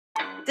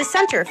The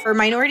Center for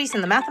Minorities in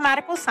the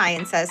Mathematical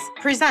Sciences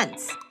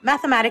presents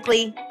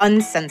Mathematically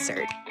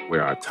Uncensored,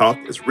 where our talk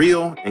is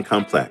real and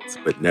complex,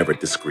 but never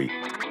discrete.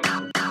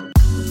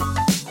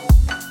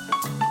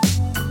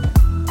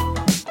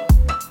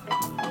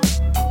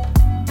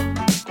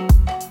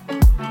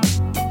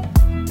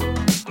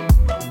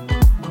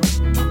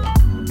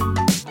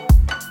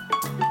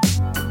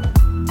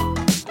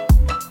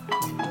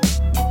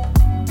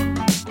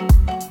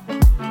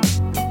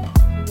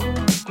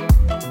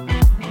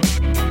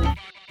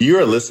 You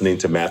are listening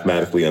to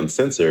Mathematically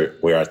Uncensored,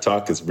 where our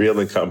talk is real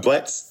and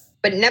complex,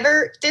 but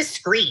never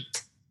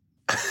discreet.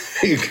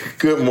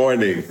 Good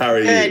morning. How are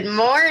you? Good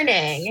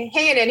morning.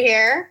 Hanging in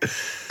here.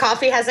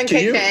 Coffee hasn't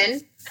kicked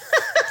in.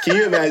 Can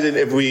you imagine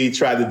if we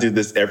tried to do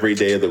this every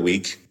day of the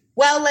week?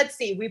 Well, let's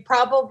see. We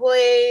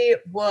probably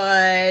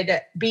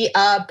would be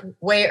up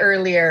way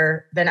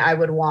earlier than I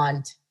would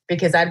want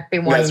because I'd be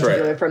wanting to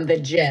do it from the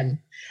gym.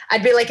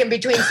 I'd be like in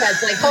between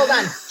sets, like, hold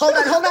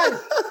on.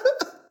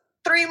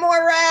 3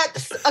 more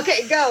reps.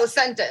 Okay, go.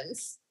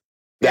 Sentence.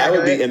 That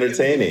would be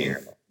entertaining.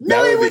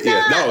 No, it would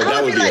not.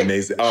 That would be like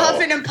amazing.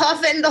 Puffing and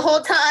puffing the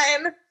whole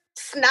time.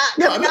 Snot.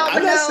 I'm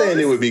not saying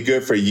it would be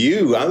good for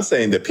you. I'm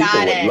saying that people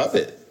would love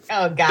it.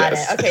 Oh, got it.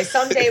 Okay,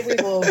 someday we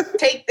will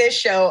take this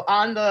show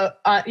on the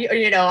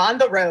on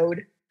the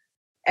road,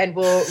 and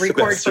we'll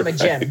record from a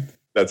gym.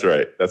 That's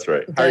right.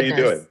 How are you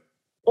doing?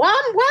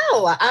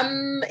 Well,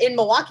 I'm in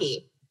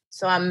Milwaukee,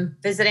 so I'm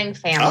visiting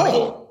family.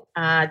 Oh.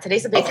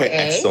 Today's a big day.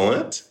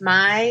 Excellent.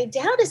 My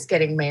dad is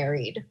getting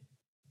married.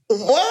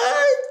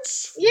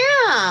 What?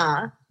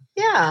 Yeah.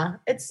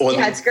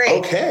 It's great.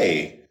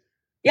 Okay.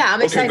 Yeah,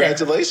 I'm excited.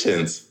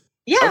 Congratulations.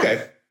 Yeah.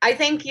 Okay. I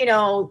think,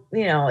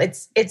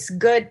 it's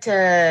good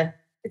to,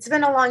 it's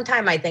been a long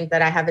time, I think,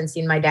 that I haven't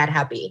seen my dad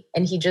happy.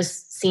 And he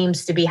just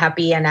seems to be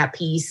happy and at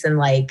peace. And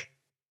like,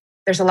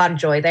 there's a lot of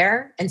joy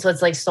there. And so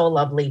it's like so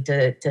lovely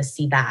to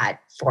see that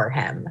for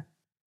him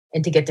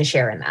and to get to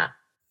share in that.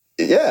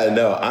 Yeah,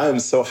 no, I'm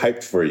so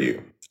hyped for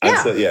you.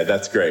 Yeah.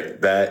 That's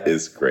great. That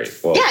is great.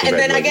 Well, yeah, and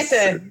then I get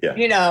to,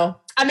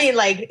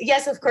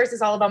 yes, of course,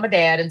 it's all about my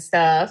dad and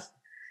stuff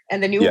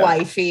and the new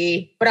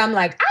wifey. But I'm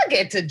like, I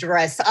get to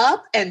dress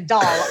up and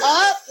doll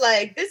up.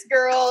 Like, this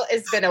girl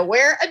is going to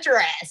wear a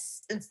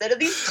dress instead of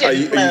these gym clothes.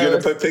 Are you going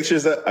to put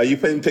pictures up? Are you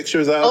putting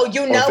pictures out? Oh,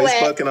 you know on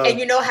Facebook it.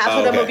 And half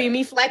of them will be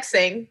me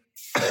flexing.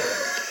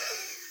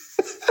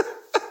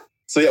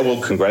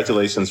 So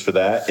congratulations for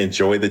that.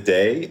 Enjoy the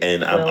day.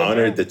 And I'm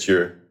honored that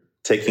you're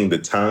taking the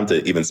time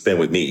to even spend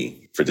with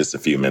me for just a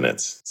few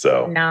minutes.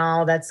 So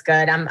no, that's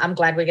good. I'm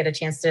glad we get a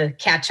chance to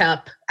catch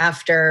up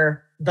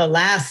after the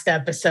last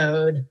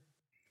episode.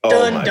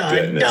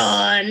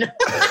 Dun.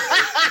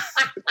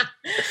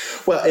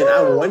 Well, and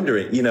I'm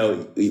wondering,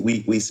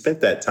 we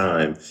spent that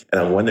time and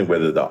I'm wondering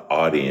whether the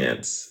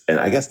audience, and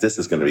I guess this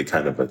is going to be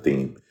kind of a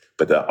theme,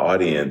 but the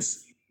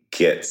audience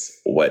gets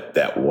what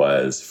that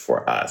was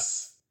for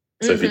us.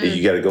 So if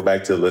you got to go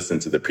back to listen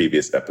to the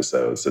previous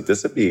episodes. So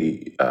this would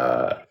be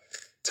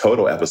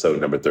total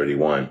episode number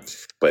 31,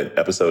 but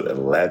episode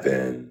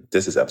 11,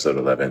 this is episode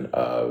 11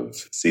 of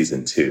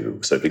season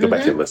 2. So if you go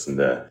back and listen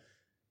to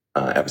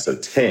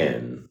episode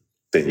 10,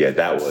 then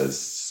that was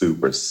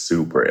super,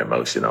 super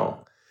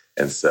emotional.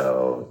 And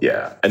so,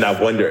 and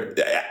I wonder,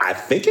 I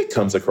think it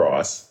comes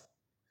across,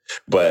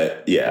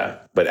 but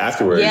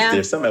afterwards,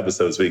 there's some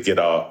episodes we get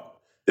off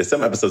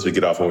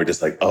and we're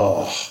just like,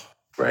 oh,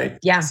 right.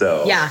 Yeah.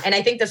 So, and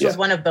I think this was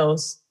one of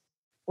those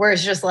where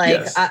it's just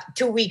like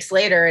 2 weeks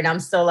later and I'm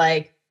still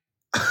like,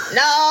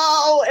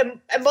 no,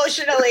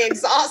 emotionally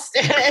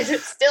exhausted,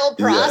 still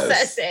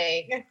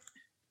processing.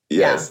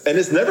 Yes. And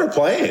it's never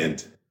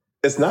planned.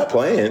 It's not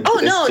planned. Oh,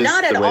 no,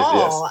 not at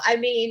all. I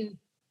mean,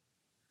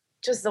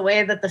 just the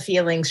way that the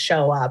feelings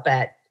show up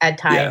at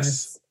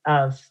times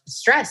of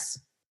stress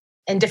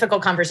and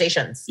difficult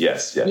conversations.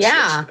 Yes.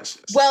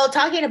 Well,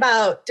 talking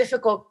about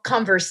difficult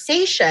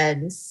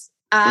conversations,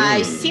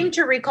 I seem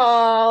to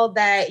recall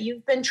that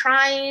you've been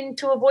trying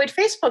to avoid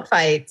Facebook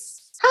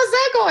fights. How's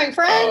that going,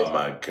 friend? Oh,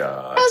 my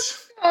God.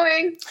 How's it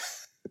going?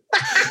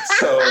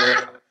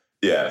 So,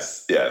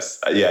 yes.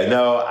 Yeah,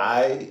 no,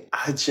 I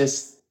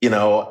just,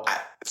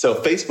 so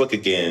Facebook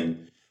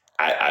again,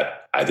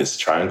 I just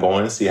try and go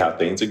in and see how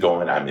things are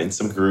going. I'm in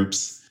some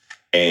groups,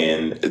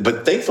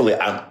 but thankfully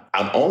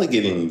I'm only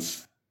getting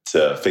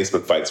to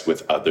Facebook fights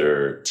with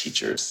other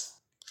teachers.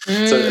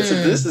 So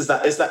this is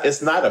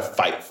it's not a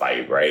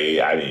fight,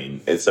 right? I mean,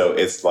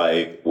 it's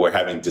like we're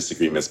having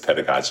disagreements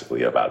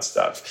pedagogically about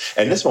stuff.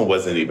 And this one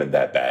wasn't even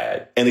that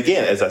bad. And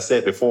again, as I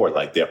said before,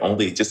 like there are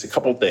only just a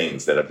couple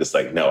things that I'm just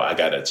like, no, I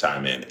got to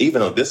chime in.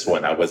 Even on this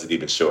one, I wasn't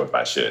even sure if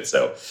I should.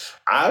 So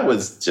I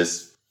was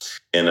just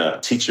in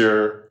a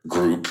teacher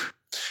group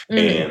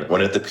and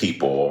one of the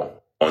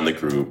people on the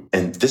group,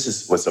 and this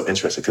is what's so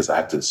interesting because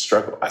I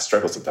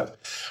struggle sometimes,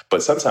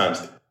 but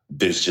sometimes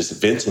there's just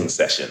venting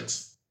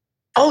sessions.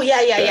 Oh,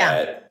 yeah.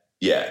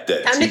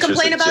 That time to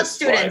complain about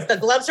students. The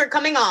gloves are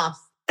coming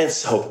off. And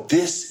so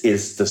this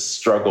is the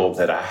struggle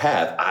that I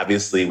have,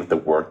 obviously, with the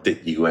work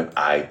that you and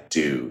I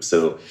do.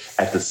 So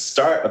at the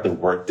start of the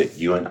work that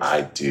you and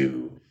I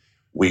do,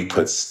 we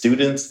put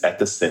students at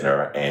the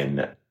center,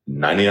 and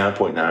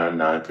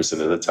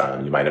 99.99% of the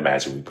time, you might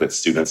imagine, we put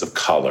students of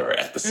color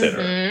at the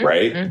center,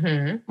 right?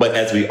 Mm-hmm. But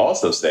as we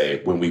also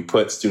say, when we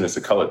put students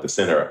of color at the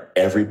center,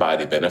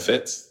 everybody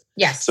benefits.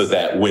 Yes. So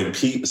that when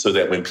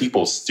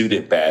people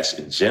student bash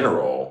in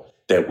general,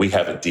 that we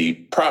have a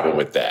deep problem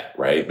with that,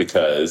 right?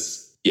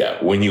 Because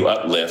when you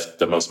uplift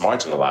the most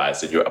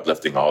marginalized, then you're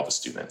uplifting all the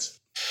students.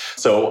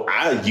 So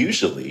I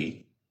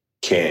usually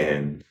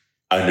can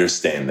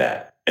understand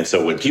that. And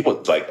so when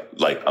people like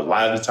a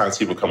lot of the times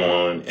people come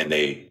on and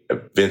they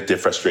vent their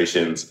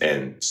frustrations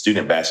and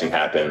student bashing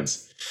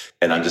happens,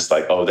 and I'm just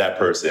like, oh, that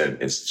person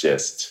is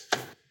just,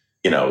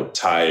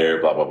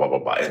 tired, blah, blah, blah, blah,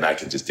 blah. And I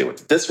can just deal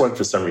with it. This one,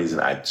 for some reason,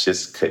 I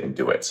just couldn't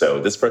do it. So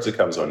this person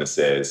comes on and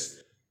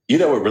says,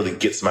 what really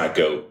gets my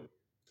goat?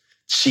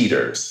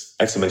 Cheaters!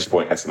 Exclamation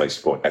point,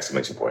 exclamation point,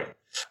 exclamation point.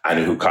 I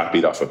knew who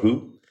copied off of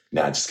who.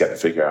 Now I just got to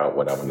figure out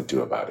what I want to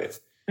do about it.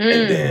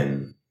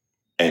 And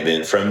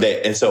then from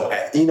there, and so,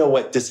 you know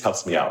what? This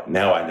helps me out.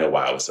 Now I know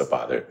why I was so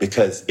bothered,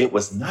 because it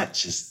was not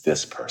just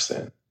this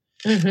person,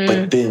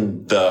 but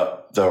then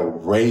the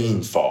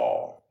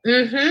rainfall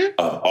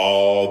of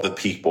all the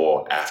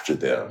people after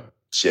them.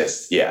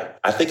 Just,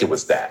 I think it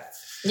was that.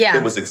 Yeah.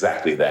 It was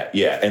exactly that.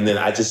 Yeah. And then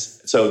I was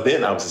just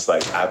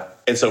like,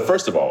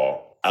 first of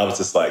all, I was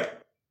just like,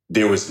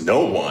 there was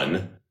no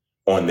one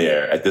on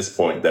there at this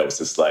point that was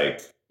just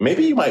like,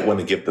 maybe you might want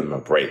to give them a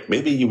break.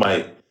 Maybe you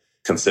might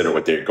consider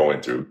what they're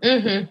going through.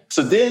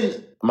 So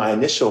then my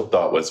initial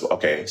thought was,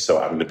 okay,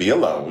 so I'm going to be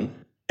alone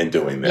in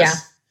doing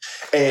this.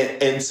 Yeah.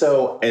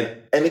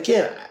 And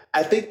again,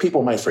 I think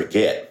people might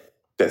forget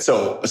that.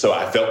 So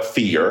I felt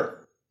fear.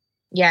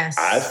 Yes.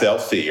 I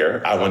felt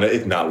fear. I want to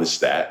acknowledge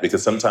that,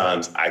 because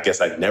sometimes I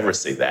guess I never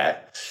say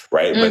that,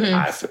 right? But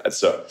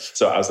so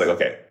I was like,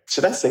 okay,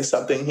 should I say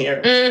something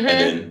here?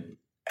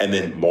 And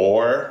then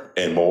more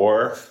and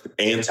more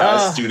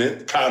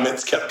anti-student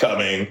comments kept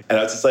coming. And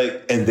I was just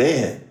like, and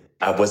then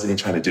I wasn't even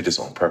trying to do this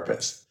on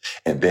purpose.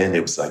 And then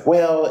it was like,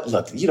 well,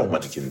 look, you don't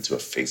want to get into a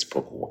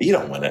Facebook war. You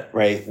don't want to,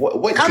 right?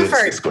 What good is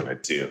this going to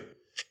do?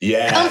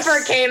 Yes.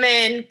 Comfort came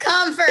in.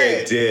 Comfort.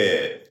 It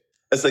did.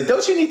 It's like,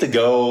 don't you need to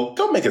go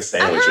make a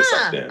sandwich or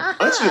something?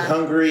 Aren't you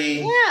hungry?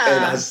 Yeah.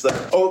 And I was like,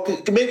 oh,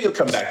 maybe you'll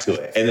come back to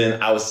it. And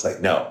then I was like,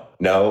 no.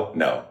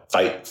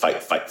 Fight,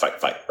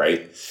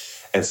 right?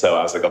 And so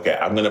I was like, okay,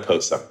 I'm going to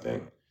post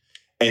something.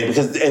 And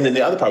then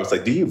the other part was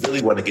like, do you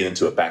really want to get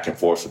into a back and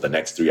forth for the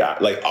next 3 hours?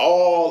 Like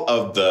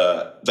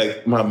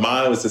my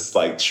mind was just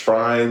like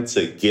trying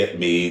to get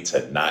me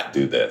to not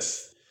do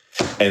this.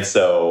 And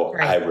so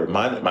I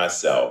reminded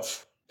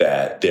myself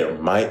that there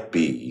might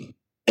be,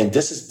 and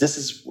this is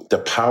the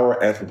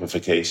power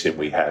amplification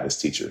we have as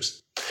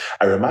teachers.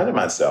 I reminded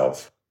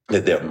myself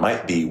that there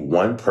might be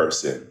one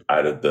person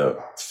out of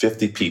the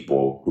 50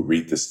 people who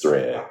read this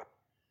thread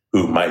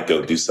who might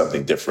go do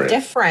something different.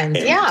 And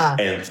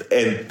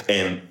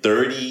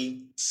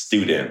 30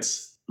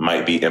 students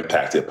might be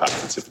impacted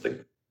positively.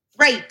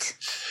 Right.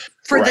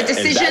 For the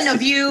decision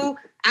of you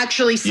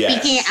actually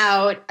speaking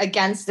out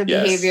against the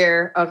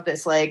behavior of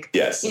this,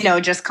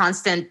 just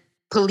constant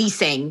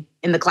policing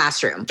in the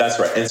classroom. That's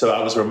right. And so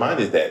I was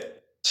reminded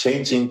that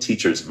changing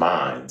teachers'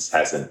 minds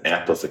has an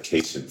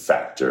amplification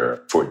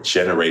factor for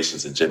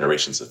generations and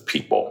generations of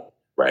people,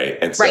 right?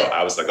 And so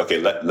I was like, okay,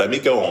 let me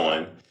go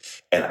on,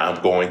 and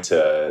I'm going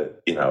to,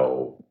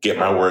 get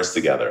my words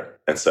together.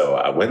 And so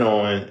I went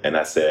on and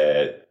I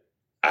said,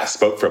 I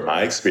spoke from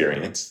my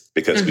experience,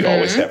 because we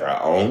always have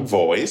our own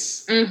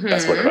voice.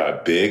 That's one of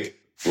our big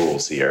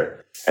rules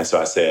here. And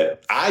so I said,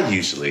 I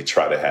usually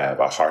try to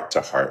have a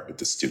heart-to-heart with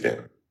the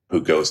student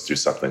who goes through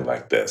something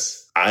like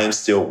this. I am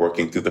still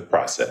working through the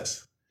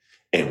process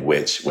in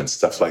which, when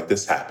stuff like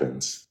this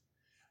happens,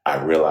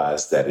 I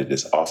realize that it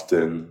is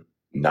often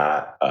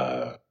not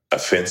an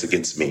offense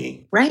against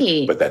me,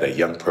 right? But that a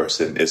young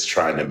person is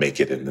trying to make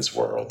it in this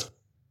world.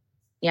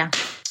 Yeah.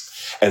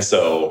 And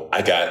so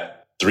I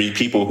got 3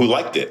 people who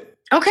liked it.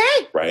 Okay.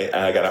 Right? And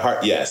I got a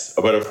heart, yes.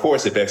 But of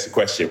course, it begs the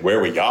question, where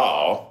were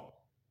y'all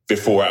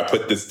before I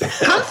put this down?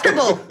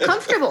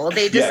 Comfortable.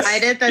 They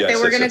decided that they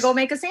were going to go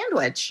make a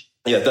sandwich.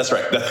 Yeah, that's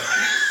right.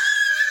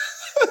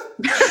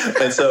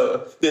 And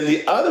so then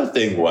the other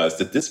thing was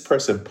that this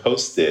person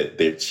posted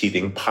their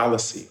cheating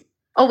policy.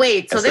 Oh,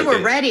 wait. So they were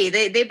ready.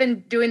 They've been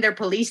doing their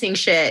policing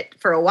shit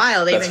for a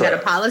while. They even got a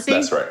policy?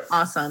 That's right.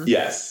 Awesome.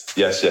 Yes.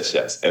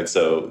 And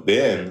so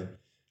then,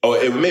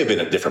 it may have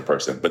been a different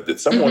person, but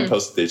someone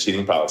posted their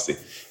cheating policy.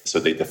 So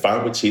they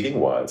defined what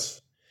cheating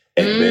was.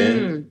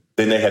 And then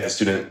they had the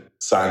student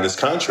sign this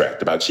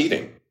contract about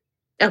cheating.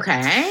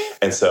 Okay.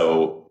 And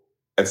so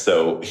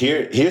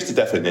here's the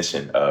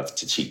definition of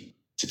to cheat.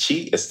 To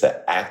cheat is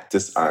to act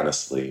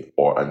dishonestly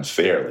or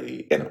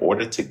unfairly in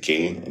order to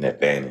gain an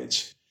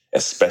advantage,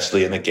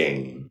 especially in a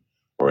game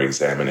or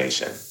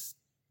examination.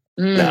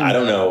 Now, I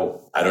don't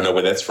know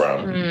where that's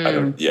from.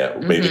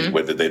 Maybe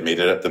whether they made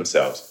it up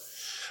themselves.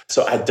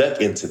 So I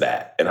dug into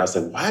that, and I was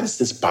like, why does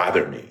this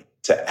bother me?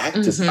 To act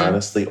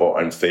dishonestly or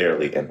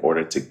unfairly in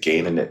order to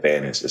gain an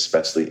advantage,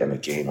 especially in a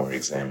game or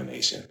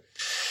examination.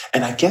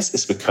 And I guess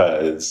it's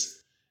because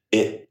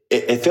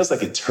it feels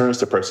like it turns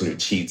the person who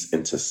cheats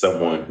into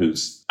someone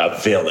who's a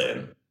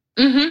villain.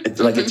 It's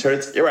like it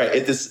turns, you're right.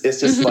 It's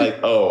just like,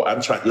 oh,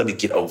 let me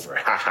get over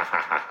it. Ha ha ha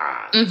ha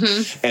ha.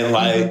 And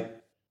like,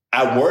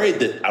 I'm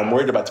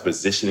worried about the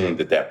positioning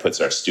that puts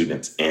our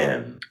students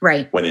in.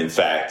 Right. When in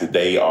fact,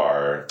 they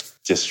are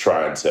just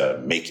trying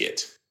to make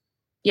it.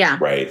 Yeah.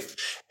 Right.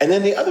 And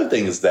then the other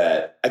thing is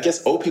that I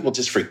guess old people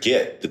just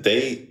forget that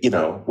they,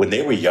 when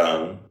they were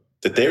young,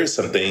 that there are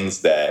some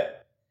things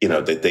that,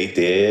 that they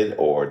did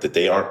or that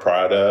they aren't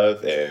proud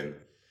of. And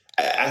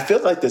I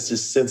feel like there's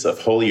this sense of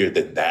holier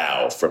than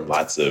thou from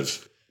lots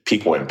of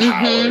people in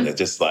power. They're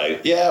just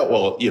like, yeah,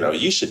 well,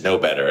 you should know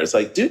better. It's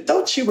like, dude,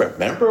 don't you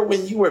remember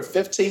when you were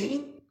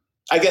 15?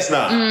 I guess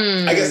not.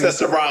 I guess that's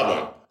the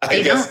problem.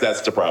 I guess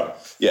that's the problem.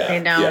 Yeah.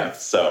 Yeah.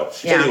 So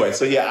anyway,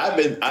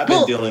 I've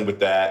been dealing with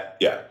that.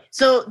 Yeah.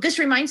 So this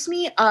reminds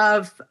me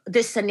of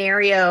this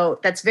scenario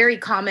that's very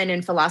common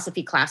in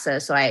philosophy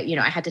classes. So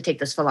I had to take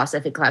this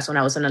philosophy class when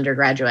I was an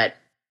undergraduate,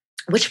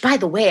 which, by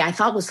the way, I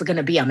thought was going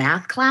to be a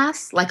math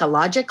class, like a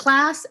logic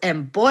class.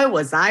 And boy,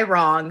 was I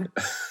wrong.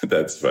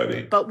 That's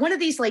funny. But one of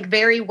these like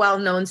very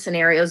well-known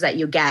scenarios that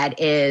you get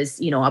is,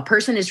 a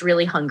person is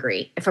really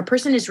hungry. If a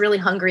person is really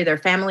hungry, their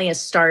family is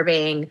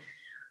starving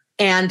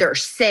and they're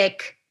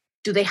sick,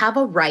 do they have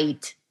a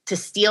right to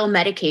steal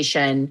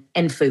medication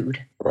and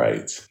food?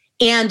 Right.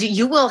 And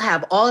you will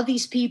have all of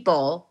these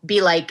people be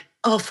like,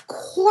 of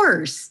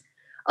course,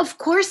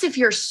 if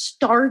you're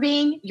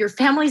starving, your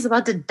family's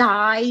about to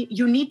die,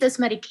 you need this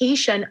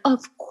medication,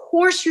 of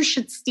course you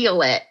should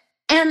steal it.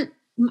 And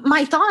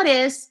my thought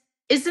is,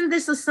 isn't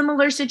this a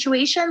similar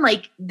situation?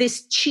 Like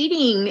this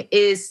cheating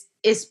is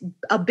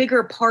a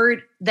bigger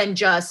part than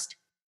just,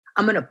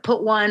 I'm going to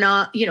pull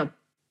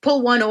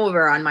one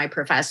over on my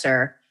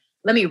professor.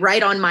 Let me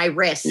write on my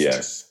wrist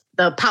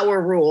the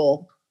power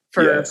rule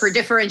for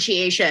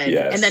differentiation,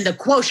 and then the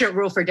quotient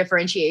rule for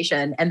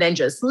differentiation, and then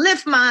just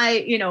lift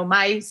my,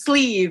 my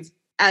sleeve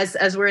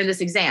as we're in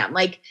this exam.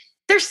 Like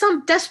there's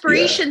some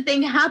desperation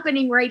thing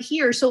happening right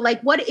here. So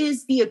like, what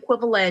is the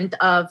equivalent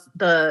of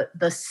the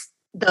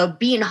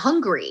being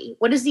hungry?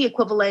 What is the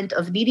equivalent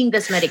of needing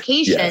this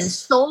medication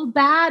so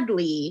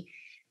badly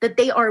that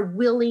they are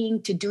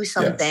willing to do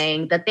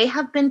something that they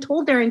have been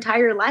told their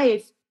entire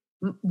life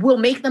will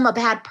make them a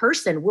bad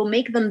person, will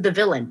make them the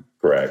villain?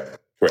 Correct.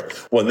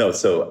 Well, no,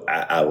 so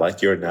I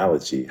like your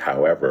analogy.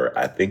 However,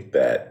 I think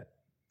that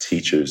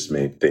teachers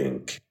may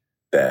think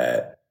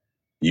that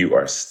you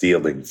are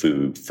stealing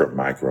food from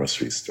my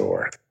grocery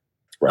store,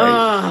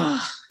 right?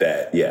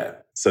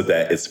 So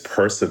that it's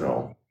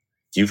personal.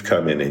 You've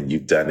come in and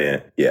you've done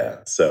it. Yeah.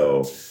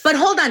 So. But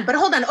hold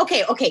on.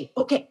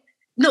 Okay.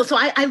 No, so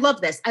I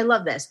love this. I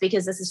love this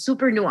because this is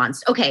super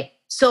nuanced. Okay.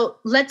 So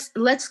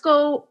let's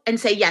go and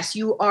say, yes,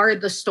 you are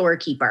the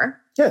storekeeper.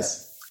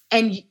 Yes.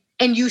 And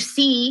you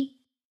see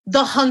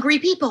the hungry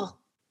people,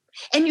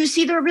 and you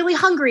see they're really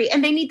hungry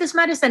and they need this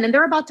medicine and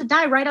they're about to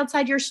die right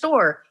outside your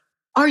store.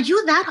 Are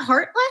you that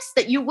heartless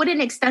that you wouldn't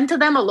extend to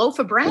them a loaf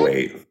of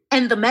bread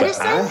and the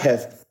medicine?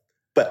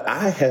 But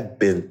I have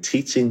been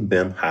teaching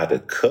them how to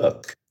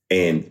cook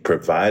and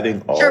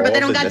providing all. Sure, but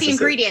they don't got the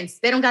ingredients.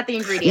 They don't got the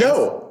ingredients.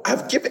 No,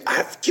 I've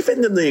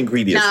given them the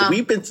ingredients. No.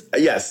 We've been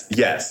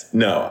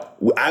no.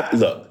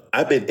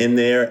 I've been in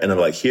there and I'm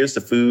like, here's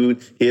the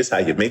food. Here's how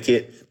you make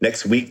it.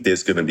 Next week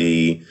there's going to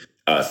be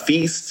a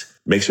feast.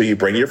 Make sure you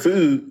bring your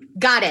food.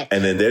 Got it.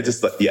 And then they're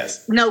just like,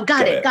 yes. No,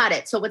 got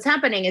it. So what's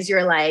happening is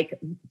you're like,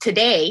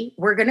 today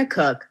we're going to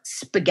cook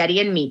spaghetti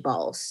and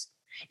meatballs.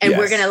 And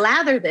we're going to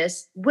lather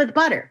this with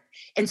butter.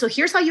 And so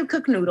here's how you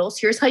cook noodles.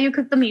 Here's how you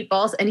cook the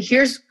meatballs. And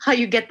here's how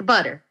you get the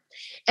butter.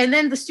 And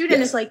then the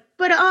student is like,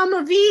 but I'm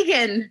a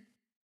vegan.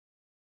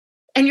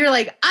 And you're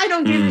like, I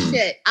don't give a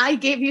shit. I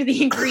gave you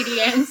the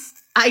ingredients.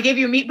 I gave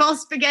you meatballs,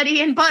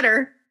 spaghetti, and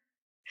butter.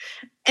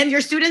 And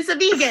your student's a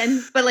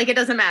vegan, but like, it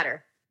doesn't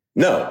matter.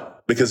 No,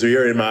 because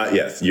you're in my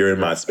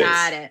space.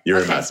 Got it.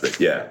 You're in my space.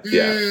 Yeah.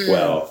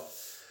 Well,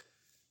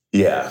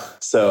 yeah.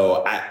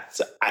 So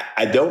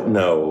I don't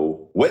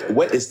know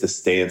what is the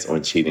stance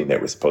on cheating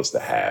that we're supposed to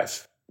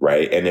have,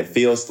 right? And it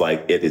feels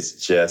like it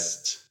is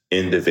just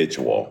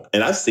individual.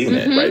 And I've seen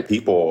it, right?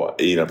 People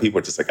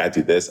are just like, I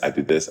do this, I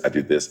do this, I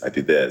do this, I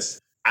do this.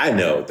 I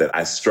know that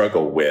I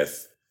struggle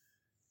with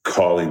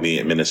calling the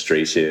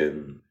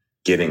administration,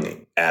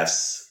 getting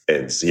Fs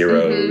and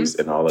zeros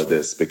and all of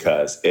this,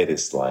 because it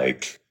is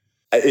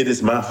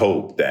my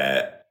hope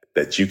that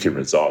you can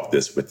resolve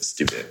this with the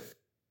student.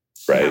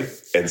 Right.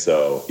 Yeah. And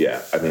so,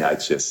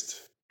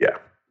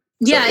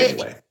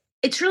 anyway.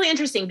 It's really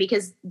interesting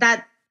because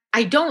that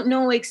I don't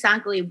know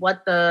exactly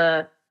what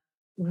the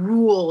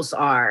rules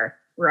are,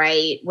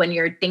 right? When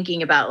you're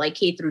thinking about like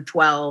K through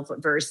 12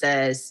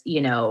 versus,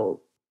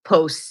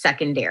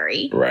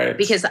 post-secondary. Right.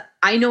 Because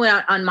I know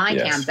on my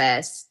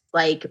campus,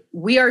 like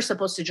we are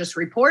supposed to just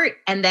report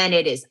and then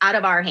it is out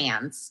of our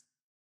hands.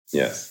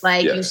 Yes.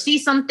 You see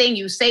something,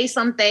 you say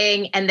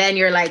something, and then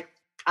you're like,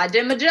 I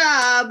did my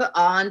job,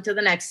 on to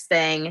the next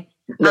thing.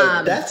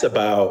 No,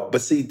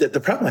 but see, the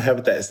problem I have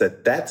with that is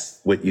that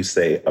that's what you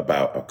say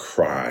about a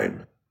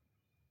crime.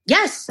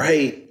 Yes.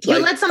 Right. You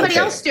let somebody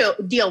else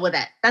deal with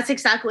it. That's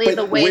exactly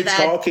the way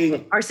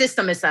that our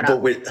system is set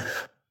up.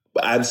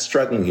 But I'm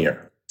struggling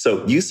here.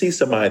 So you see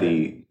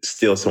somebody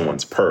steal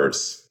someone's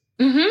purse.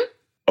 Mm-hmm.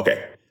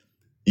 Okay.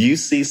 You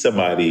see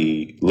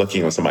somebody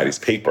looking on somebody's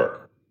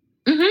paper.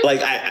 Mm-hmm.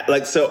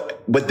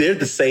 But they're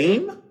the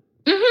same.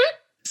 Mm-hmm.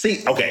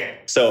 See, okay.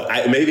 So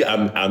maybe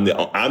I'm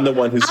the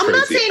one who's crazy. I'm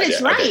not saying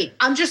it's right. Okay.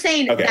 I'm just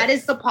saying that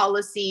is the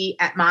policy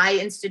at my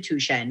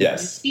institution.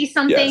 Yes. You see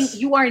something,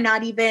 you are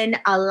not even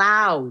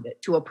allowed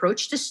to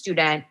approach the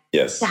student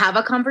to have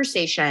a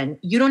conversation.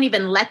 You don't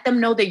even let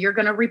them know that you're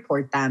going to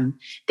report them.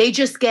 They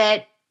just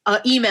get an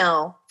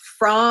email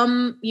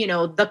from,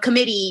 the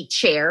committee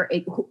chair,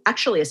 who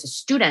actually is a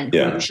student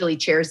who usually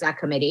chairs that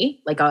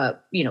committee, like a,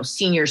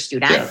 senior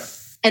student. Yeah.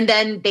 And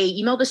then they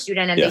email the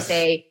student and they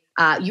say,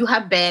 you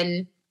have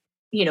been,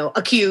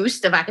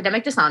 accused of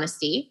academic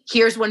dishonesty.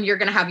 Here's when you're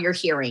going to have your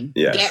hearing.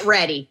 Yes. Get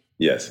ready.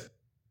 Yes.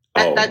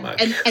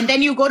 And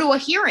then you go to a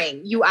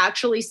hearing. You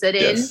actually sit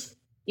in,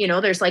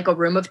 there's like a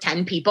room of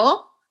 10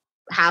 people,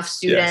 half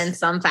students,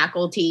 some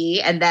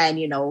faculty, and then,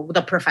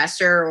 the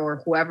professor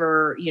or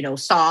whoever,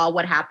 saw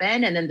what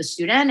happened, and then the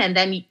student, and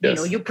then,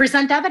 you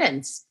present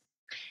evidence.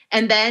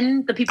 And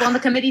then the people on the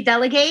committee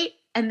delegate,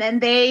 and then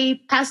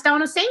they pass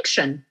down a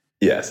sanction.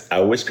 Yes. I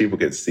wish people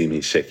could see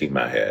me shaking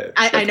my head.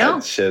 I know.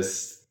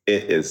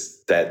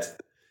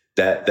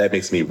 That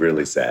makes me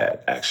really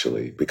sad,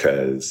 actually,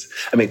 because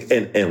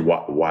and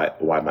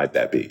why might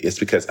that be? It's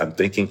because I'm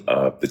thinking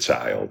of the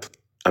child.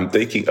 I'm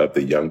thinking of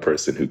the young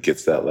person who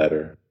gets that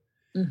letter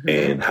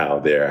and how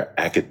their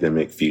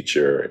academic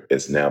future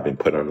is now been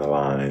put on the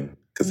line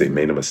because they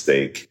made a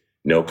mistake.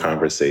 No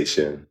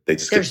conversation.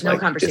 There's no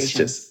conversation. It's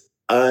just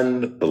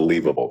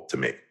unbelievable to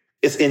me.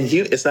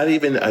 It's not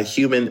even a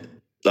human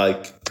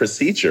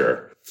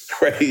procedure.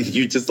 Right?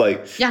 You just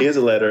here's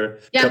a letter,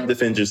 come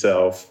defend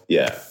yourself.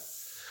 Yeah.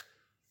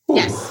 Ooh,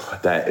 yes.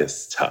 That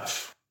is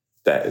tough.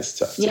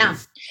 Yeah.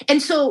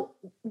 And so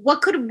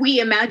what could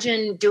we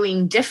imagine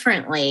doing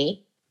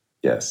differently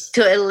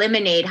to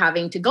eliminate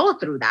having to go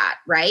through that,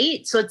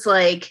 right? So it's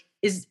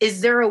is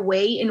there a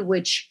way in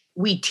which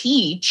we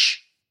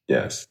teach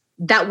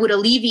that would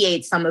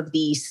alleviate some of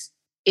these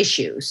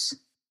issues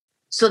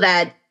so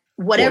that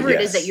whatever it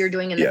is that you're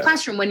doing in the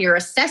classroom, when you're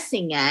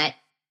assessing it,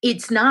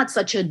 it's not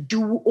such a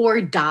do or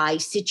die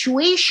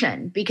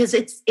situation because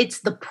it's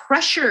the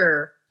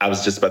pressure. I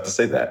was just about to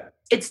say that.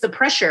 It's the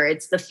pressure.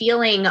 It's the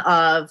feeling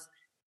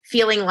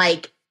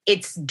like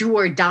it's do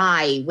or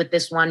die with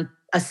this one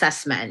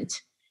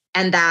assessment.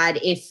 And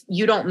that if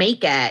you don't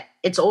make it,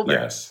 it's over.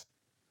 Yes.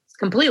 It's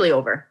completely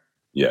over.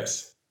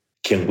 Yes.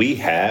 Can we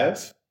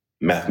have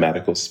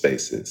mathematical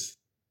spaces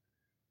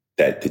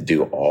that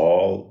do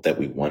all that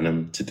we want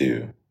them to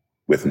do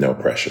with no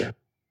pressure?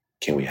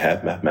 Can we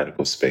have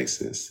mathematical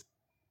spaces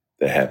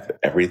that have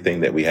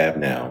everything that we have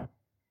now,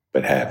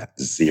 but have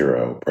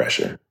zero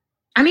pressure?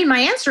 My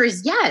answer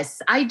is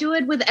yes. I do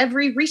it with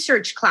every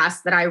research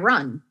class that I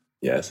run.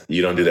 Yes.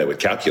 You don't do that with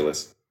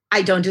calculus.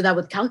 I don't do that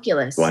with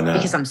calculus. Why not?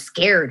 Because I'm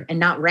scared and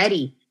not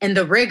ready and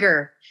the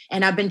rigor.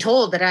 And I've been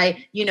told that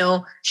I,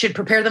 should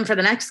prepare them for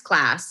the next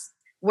class.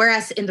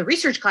 Whereas in the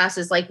research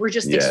classes, we're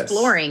just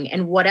exploring,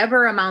 and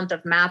whatever amount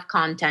of math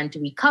content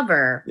we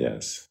cover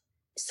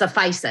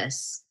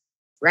suffices.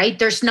 Right?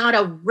 There's not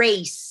a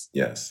race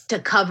to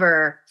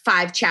cover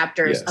 5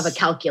 chapters of a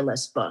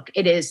calculus book.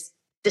 It is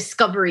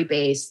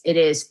discovery-based. It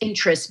is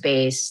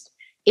interest-based.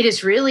 It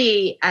is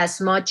really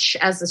as much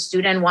as the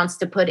student wants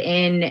to put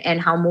in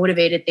and how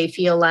motivated they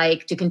feel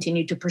like to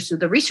continue to pursue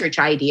the research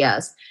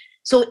ideas.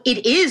 So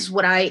it is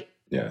what I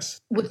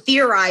would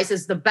theorize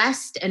is the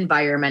best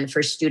environment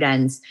for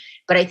students.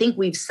 But I think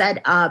we've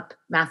set up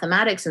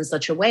mathematics in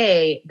such a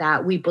way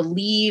that we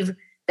believe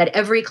that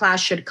every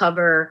class should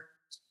cover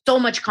so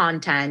much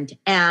content,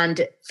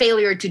 and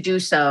failure to do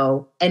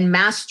so and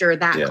master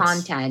that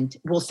content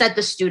will set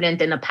the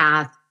student in a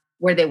path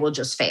where they will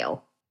just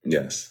fail.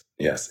 Yes.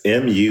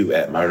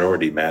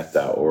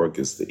 mu@minoritymath.org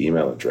is the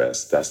email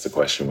address. That's the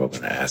question we're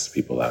going to ask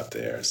people out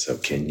there. So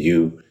can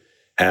you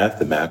have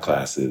the math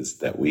classes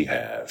that we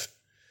have,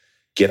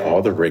 get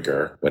all the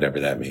rigor,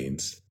 whatever that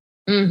means,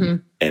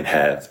 and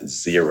have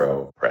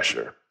zero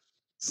pressure?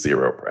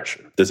 Zero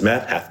pressure. Does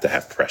math have to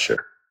have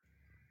pressure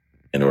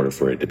in order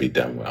for it to be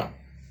done well?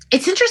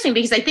 It's interesting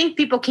because I think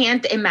people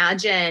can't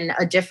imagine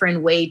a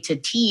different way to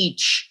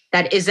teach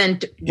that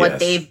isn't what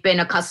they've been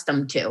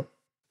accustomed to.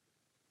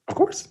 Of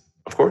course.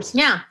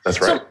 Yeah.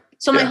 That's right.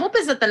 So my hope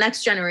is that the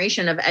next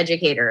generation of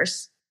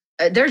educators,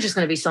 they're just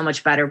going to be so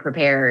much better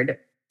prepared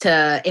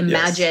to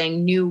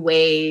imagine new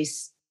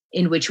ways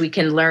in which we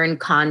can learn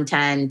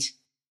content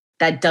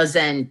that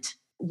doesn't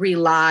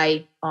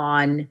rely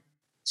on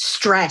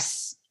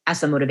stress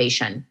as a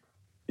motivation.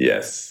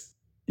 Yes.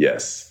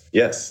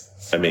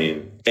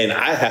 And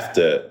I have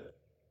to,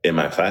 in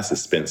my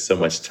classes, spend so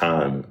much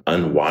time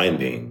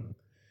unwinding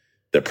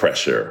the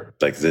pressure.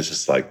 There's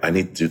just I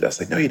need to do that.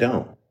 It's no, you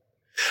don't.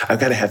 I've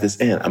got to have this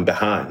in. I'm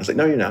behind. It's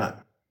no, you're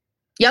not.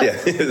 Yep. Yeah.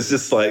 It's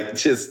just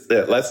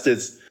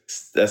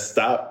let's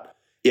stop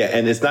Yeah,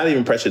 and it's not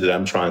even pressure that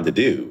I'm trying to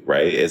do,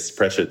 right? It's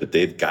pressure that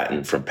they've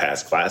gotten from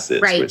past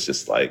classes, Right. which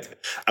is like,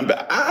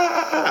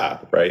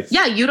 right?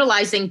 Yeah,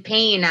 utilizing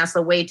pain as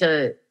a way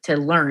to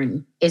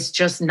learn is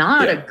just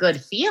not a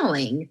good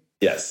feeling.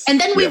 Yes. And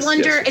then we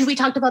wonder, and we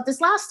talked about this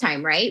last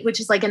time, right? Which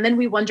is like, and then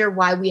we wonder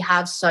why we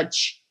have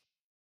such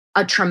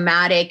a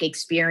traumatic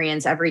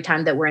experience every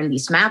time that we're in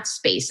these math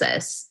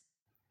spaces.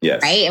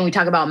 Yes. Right. And we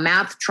talk about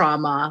math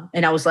trauma.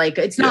 And I was like,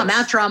 it's not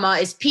math trauma,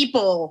 it's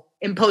people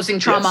imposing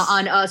trauma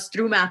on us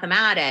through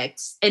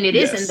mathematics. And it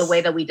is in the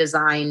way that we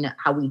design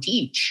how we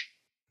teach.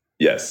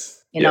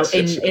 Yes. You know,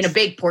 in a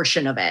big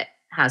portion of it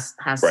has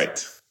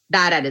right.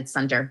 that at its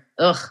center.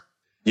 Ugh.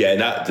 Yeah.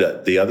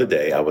 And the other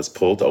day I was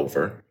pulled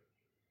over.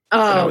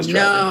 Oh,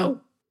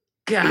 no.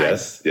 God.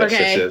 Yes.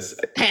 Yes.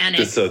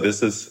 Panic. So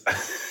this is...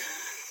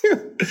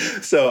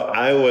 So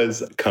I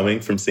was coming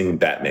from seeing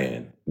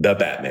The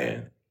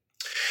Batman.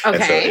 Okay.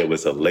 And so it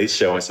was a late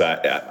show. And so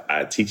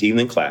I teach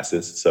evening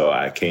classes. So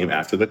I came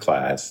after the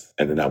class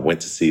and then I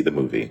went to see the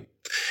movie.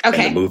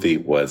 Okay. And the movie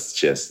was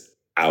just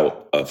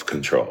out of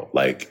control.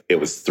 Like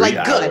it was 3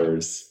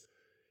 hours.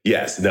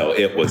 Yes. No,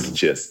 it was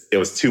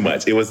too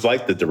much. It was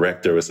like the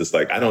director was just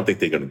like, I don't think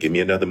they're going to give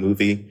me another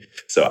movie.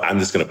 So I'm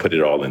just going to put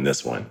it all in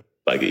this one.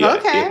 Like,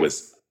 it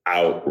was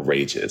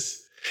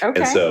outrageous.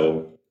 Okay. And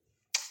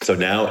so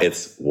now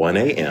it's 1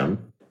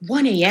 a.m.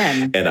 1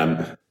 a.m.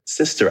 And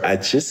Sister, I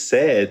just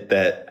said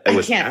that it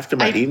was after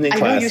my evening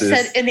classes. I know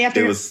you said in the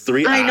afternoon. It was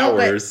 3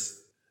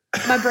 hours.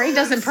 My brain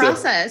doesn't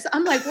process.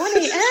 I'm like, 1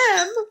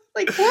 a.m.?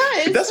 Like,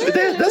 what?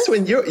 That's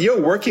when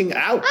you're working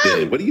out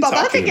then. What are you talking about?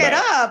 I'm about to get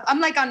up. I'm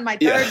like on my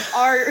third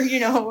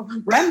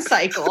REM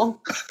cycle.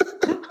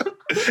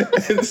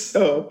 And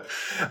so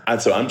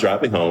I'm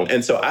driving home.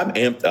 And so I'm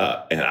amped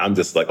up and I'm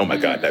just like, oh my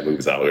God, that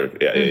movie's out here.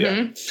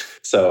 Yeah.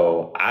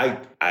 So I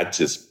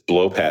just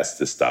blow past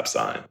this stop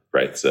sign,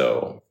 right?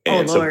 So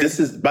this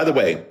is, by the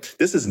way,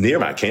 this is near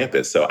my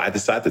campus. So I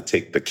decided to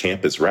take the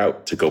campus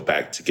route to go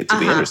back to get to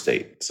the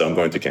interstate. So I'm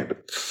going to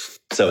campus.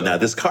 So now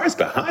this car is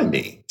behind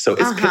me. So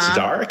it's pitch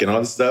dark and all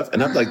this stuff.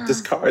 And I'm like,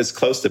 this car is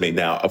close to me.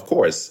 Now, of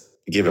course,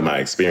 given my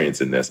experience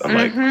in this, I'm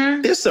like,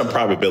 there's some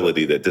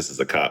probability that this is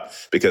a cop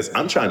because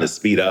I'm trying to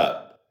speed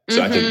up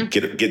so I can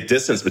get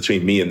distance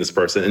between me and this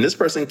person. And this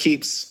person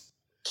keeps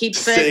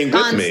sitting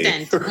with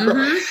me.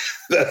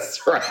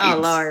 That's right. Oh,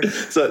 Lord.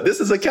 So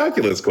this is a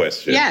calculus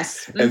question.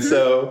 Yes. And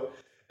so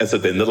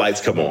then the lights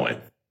come on.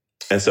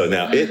 And so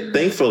now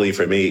thankfully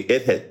for me,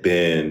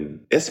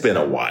 it's been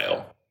a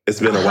while. It's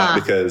been a while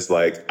because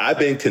like I've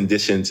been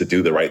conditioned to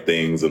do the right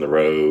things on the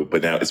road,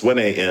 but now it's 1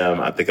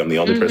 a.m. I think I'm the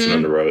only person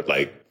on the road.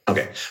 Like,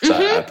 okay. So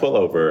I pull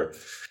over.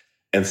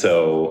 And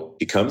so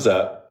he comes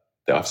up,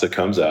 the officer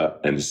comes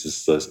up and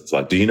it's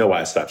like, do you know why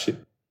I stopped you?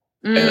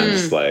 And I'm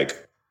just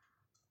like,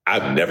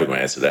 I'm never going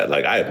to answer that.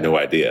 Like, I have no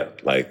idea.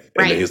 Like,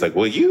 and then he's like,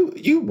 well,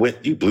 you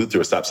blew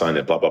through a stop sign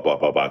at blah, blah, blah,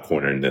 blah, blah,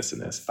 corner and this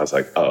and this. I was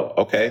like, oh,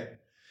 okay.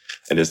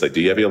 And it's like, do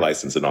you have your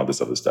license and all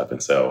this other stuff?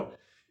 And so,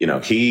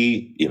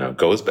 he,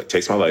 goes back,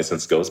 takes my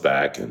license, goes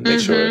back and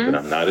makes sure that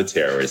I'm not a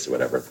terrorist or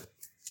whatever.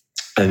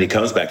 And he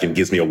comes back and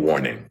gives me a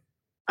warning.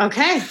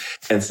 Okay.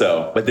 And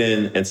so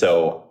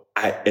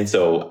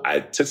I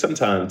took some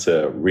time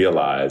to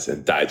realize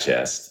and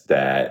digest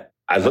that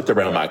I looked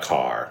around my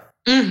car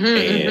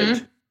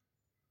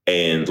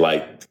and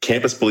like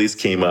campus police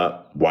came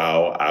up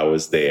while I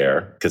was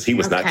there because he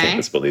was not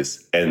campus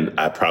police. And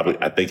I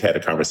think had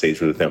a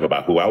conversation with him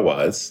about who I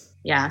was.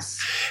 Yes.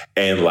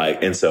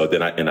 And so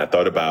then I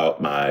thought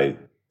about my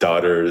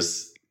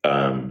daughter's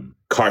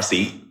car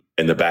seat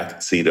in the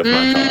back seat of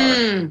my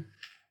car.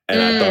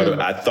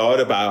 And I thought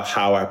about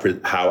how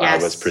I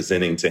was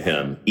presenting to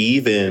him,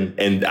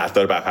 and I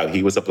thought about how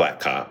he was a Black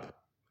cop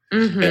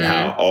and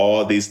how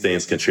all these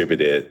things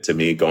contributed to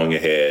me going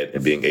ahead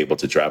and being able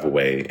to drive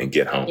away and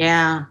get home.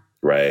 Yeah.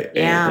 Right.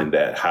 Yeah. And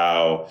that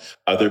how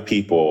other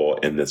people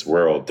in this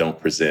world don't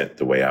present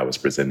the way I was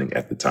presenting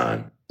at the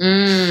time.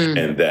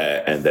 And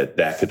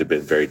that could have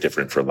been very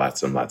different for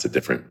lots and lots of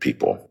different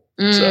people.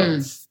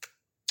 So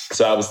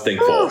I was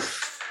thankful.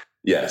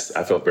 Yes,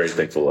 I felt very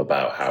thankful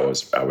about how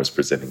I was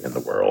presenting in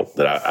the world,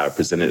 that I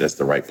presented as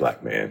the right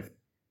Black man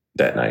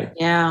that night.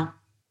 Yeah.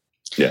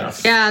 Yeah.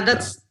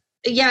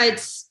 Yeah.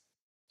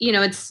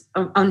 It's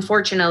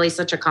unfortunately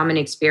such a common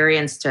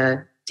experience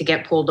to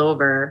get pulled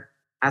over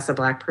as a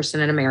Black person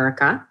in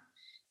America.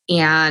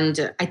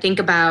 And I think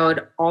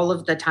about all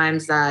of the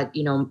times that,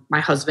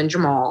 my husband,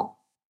 Jamal,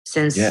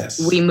 since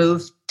we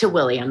moved to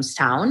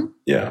Williamstown,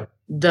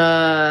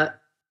 the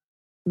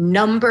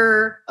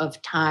number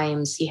of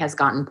times he has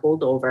gotten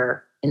pulled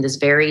over in this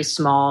very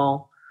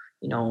small,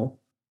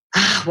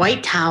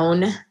 white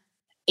town.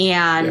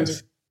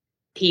 And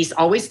he's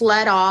always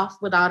let off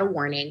without a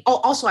warning.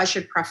 Oh, also, I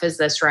should preface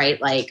this, right?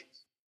 Like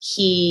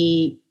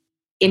he,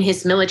 in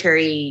his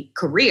military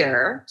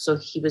career, so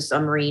he was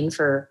a Marine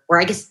or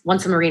I guess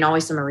once a Marine,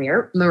 always a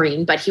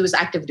Marine, but he was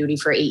active duty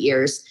for 8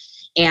 years.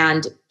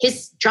 And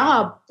his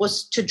job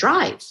was to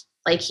drive.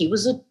 Like he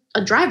was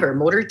a driver,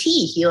 motor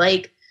T. He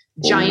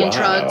giant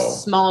trucks,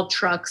 small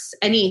trucks,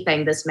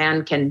 anything this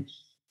man can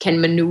can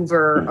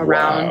maneuver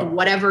around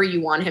whatever you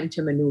want him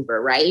to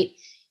maneuver, right?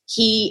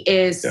 He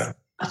is a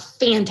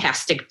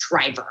fantastic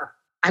driver.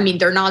 I mean,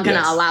 they're not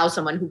going to allow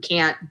someone who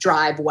can't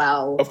drive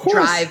well,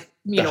 drive,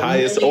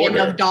 millions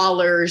of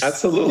dollars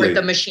worth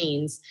of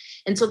machines.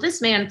 And so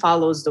this man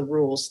follows the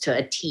rules to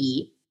a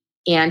T,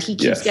 and he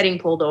keeps getting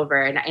pulled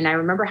over. And I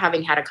remember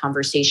having had a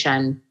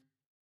conversation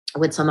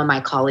with some of my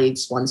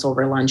colleagues once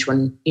over lunch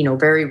when,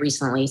 very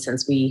recently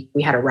since we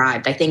had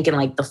arrived. I think in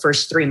like the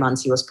first 3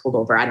 months he was pulled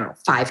over,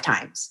 5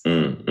 times.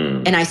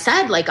 And I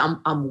said, like,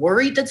 I'm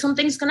worried that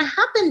something's going to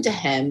happen to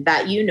him,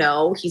 that,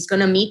 he's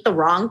going to meet the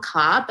wrong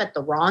cop at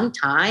the wrong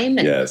time.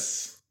 And,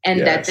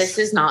 that this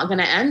is not going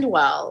to end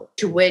well.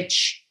 To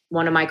which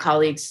one of my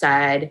colleagues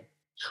said,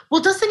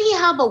 well, doesn't he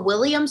have a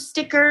Williams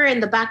sticker in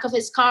the back of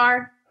his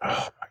car?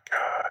 Oh my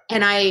God.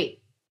 And I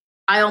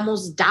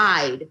almost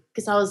died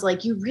because I was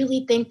like, you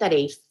really think that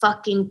a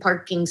fucking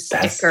parking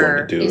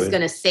sticker is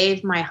going to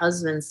save my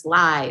husband's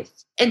life?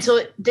 And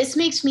so this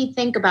makes me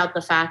think about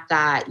the fact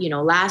that,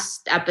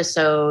 last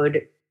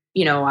episode,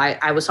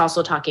 I was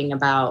also talking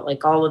about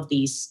like all of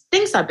these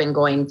things I've been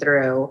going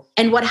through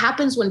and what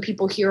happens when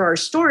people hear our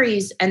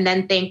stories and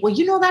then think, well,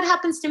 that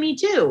happens to me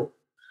too.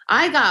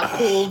 I got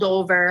pulled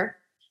over.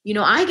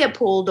 I get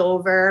pulled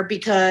over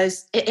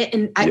because,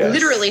 and I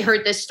literally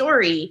heard this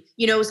story,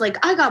 it was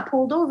like, I got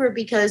pulled over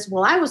because,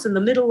 I was in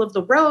the middle of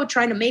the road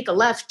trying to make a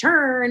left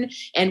turn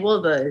and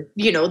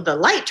the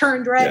light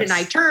turned red and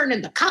I turned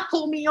and the cop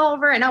pulled me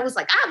over. And I was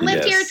like, I've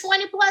lived here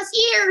 20 plus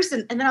years.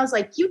 And then I was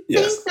like, you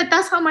think that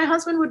that's how my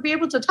husband would be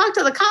able to talk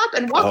to the cop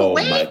and walk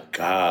away?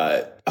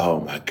 Oh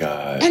my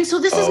God. And so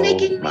this is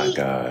making me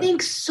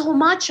think so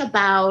much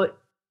about,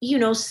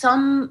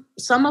 some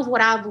of what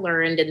I've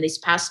learned in these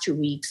past 2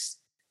 weeks,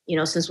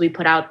 since we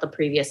put out the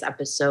previous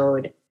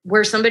episode,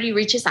 where somebody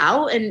reaches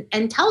out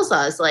and tells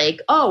us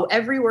like, oh,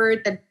 every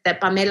word that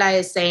Pamela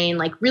is saying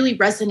like really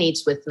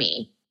resonates with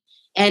me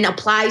and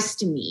applies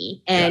to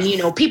me. And,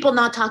 people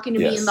not talking to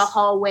me in the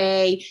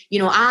hallway,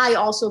 I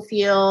also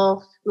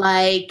feel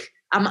like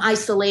I'm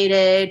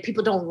isolated.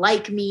 People don't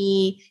like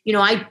me.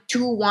 I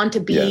too want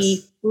to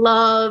be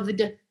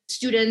loved.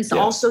 Students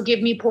also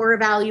give me poor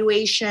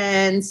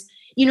evaluations,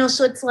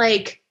 so it's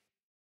like,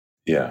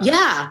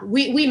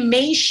 we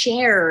may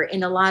share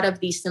in a lot of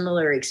these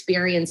similar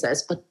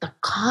experiences, but the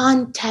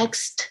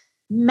context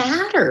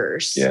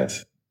matters.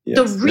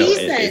 The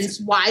reasons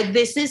why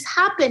this is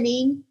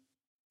happening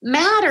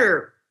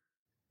matter.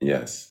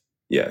 Yes.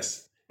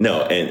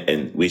 No,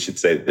 and we should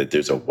say that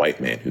there's a white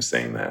man who's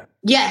saying that.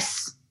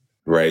 Yes.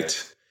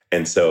 Right.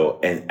 And so,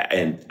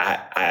 and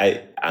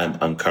I'm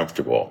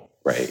uncomfortable,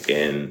 right?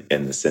 In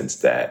the sense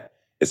that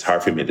it's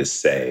hard for me to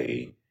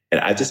say, and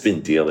I've just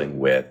been dealing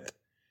with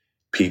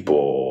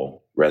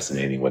people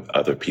resonating with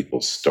other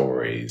people's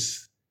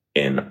stories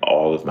in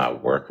all of my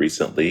work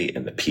recently,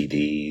 and the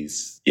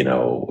PDs,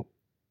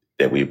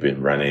 that we've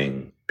been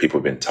running. People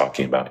have been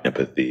talking about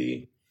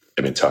empathy.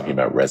 I've been talking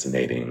about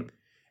resonating.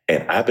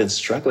 And I've been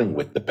struggling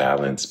with the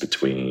balance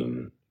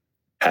between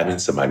having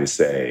somebody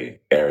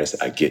say, Aris,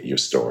 I get your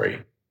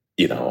story.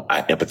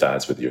 I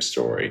empathize with your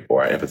story,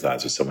 or I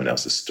empathize with someone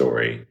else's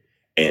story,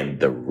 and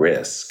the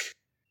risk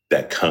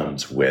that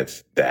comes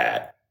with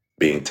that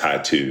being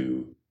tied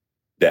to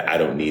that I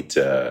don't need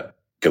to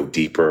go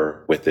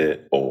deeper with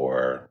it.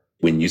 Or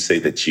when you say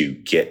that you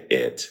get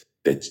it,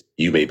 that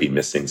you may be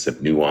missing some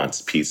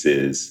nuanced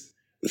pieces.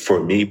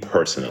 For me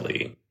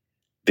personally,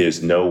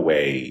 there's no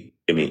way,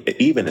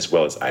 even as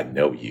well as I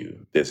know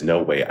you, there's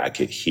no way I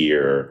could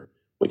hear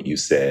what you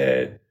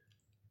said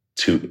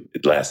to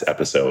last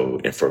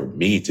episode and for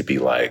me to be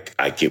like,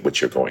 I get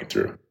what you're going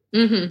through.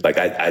 Mm-hmm. Like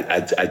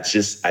I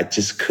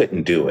just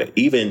couldn't do it.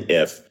 Even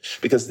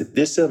because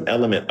there's some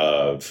element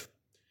of,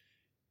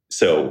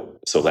 So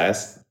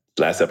last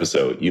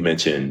episode, you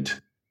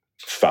mentioned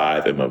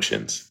 5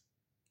 emotions,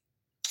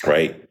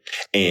 right?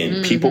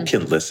 And people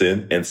can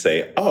listen and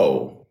say,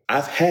 oh,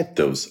 I've had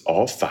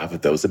all 5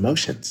 of those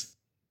emotions.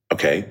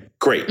 Okay,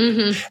 great.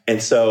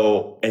 And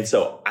so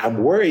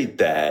I'm worried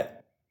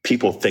that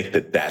people think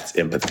that that's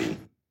empathy,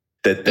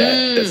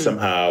 that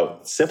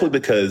somehow simply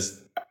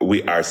because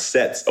our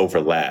sets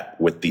overlap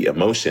with the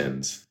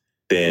emotions,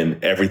 then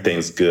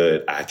everything's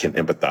good. I can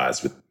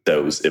empathize with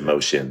those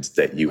emotions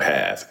that you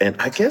have. And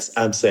I guess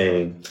I'm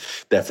saying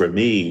that for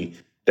me,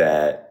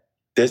 that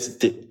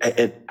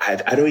and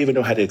I don't even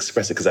know how to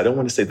express it because I don't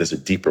want to say there's a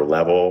deeper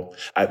level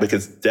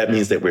because that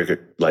means that we're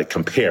like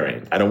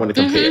comparing. I don't want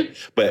to compare,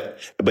 but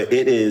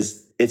it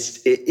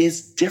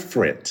is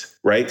different,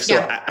 right? So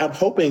I'm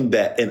hoping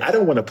that, and I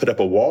don't want to put up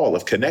a wall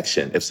of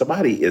connection. If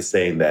somebody is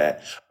saying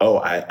that, oh,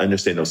 I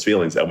understand those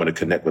feelings, I want to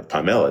connect with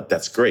Pamela,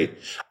 that's great.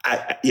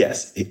 I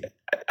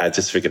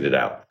just figured it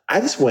out. I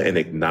just want an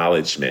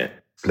acknowledgement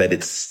that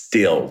it's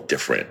still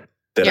different,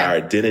 that our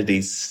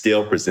identity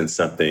still presents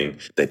something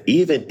that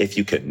even if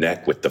you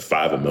connect with the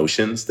 5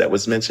 emotions that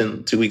was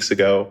mentioned 2 weeks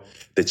ago,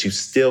 that you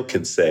still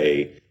can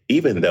say,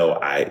 even though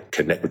I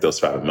connect with those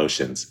 5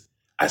 emotions,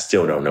 I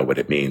still don't know what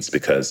it means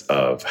because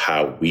of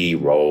how we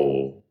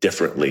roll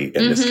differently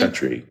in this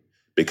country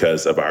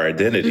because of our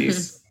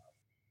identities.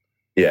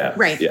 Yeah.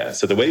 Right. Yeah.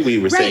 So the way we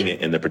were Right. saying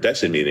it in the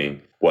production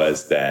meeting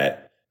was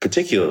that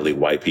particularly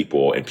white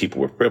people and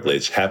people with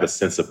privilege have a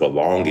sense of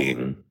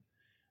belonging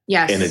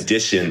Yes. in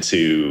addition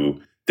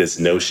to this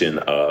notion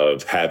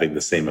of having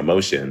the same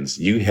emotions.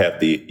 You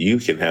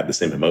can have the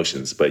same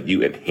emotions, but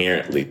you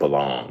inherently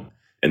belong.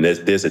 And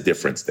there's a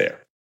difference there.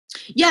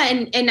 Yeah.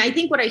 And I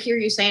think what I hear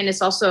you saying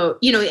is also,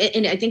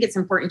 and I think it's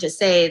important to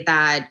say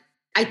that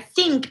I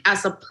think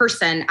as a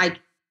person,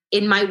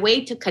 in my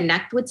way to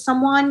connect with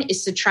someone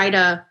is to try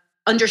to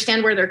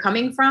understand where they're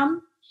coming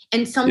from.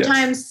 And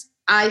sometimes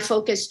I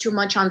focus too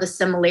much on the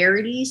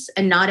similarities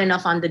and not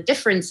enough on the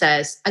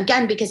differences,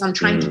 again, because I'm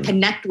trying to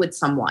connect with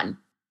someone.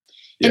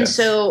 Yes. And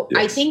so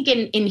I think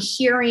in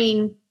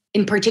hearing,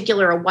 in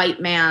particular, a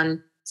white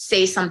man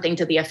say something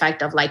to the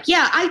effect of like,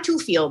 yeah, I too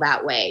feel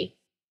that way.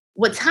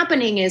 What's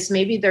happening is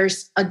maybe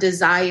there's a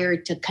desire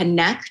to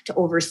connect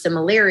over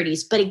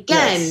similarities. But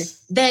again,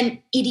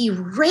 then it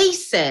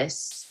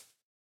erases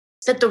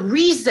that the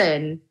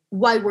reason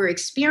why we're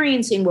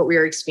experiencing what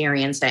we're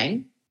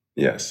experiencing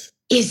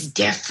is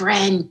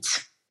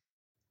different.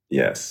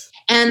 Yes.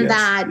 And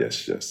that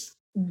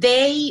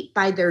they,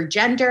 by their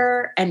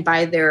gender and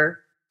by their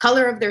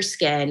color of their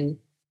skin,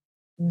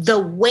 the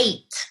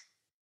weight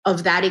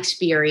of that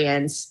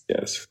experience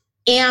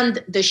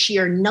and the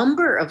sheer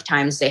number of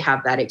times they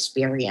have that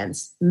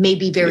experience may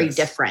be very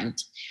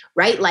different,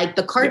 right? Like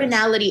the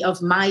cardinality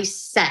of my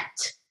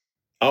set.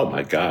 Oh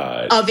my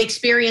God. Of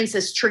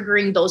experiences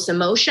triggering those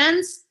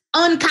emotions,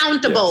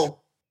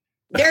 uncountable.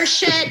 Their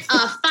shit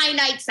a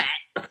finite set.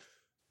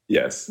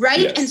 Yes.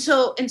 Right. Yes.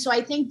 And so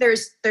I think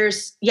there's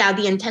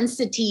the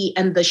intensity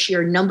and the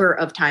sheer number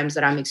of times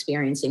that I'm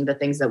experiencing the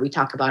things that we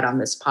talk about on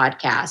this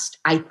podcast,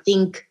 I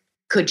think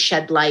could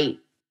shed light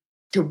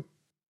to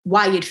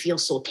why it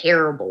feels so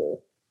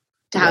terrible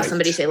to have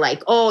somebody say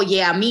like, oh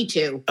yeah, me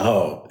too.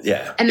 Oh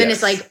yeah. And then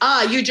it's like,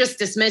 you just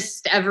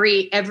dismissed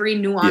every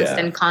nuance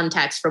and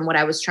context from what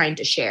I was trying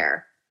to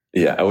share.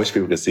 Yeah. I wish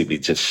people could see me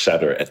just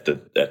shudder at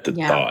the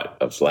thought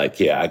of like,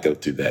 I go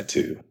through that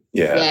too.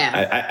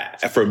 Yeah.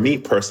 I for me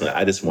personally,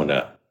 I just want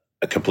to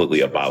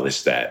completely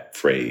abolish that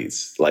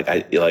phrase.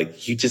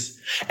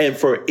 And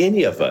for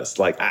any of us,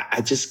 like,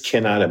 I just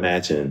cannot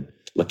imagine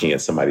looking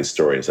at somebody's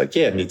story. It's like,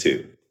 me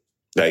too.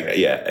 Like,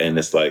 and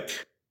it's like,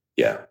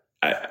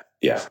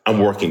 I'm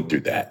working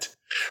through that,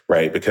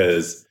 right?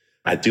 Because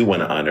I do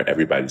want to honor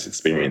everybody's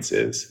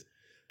experiences,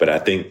 but I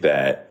think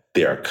that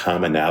there are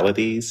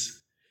commonalities,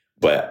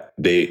 but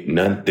they're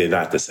not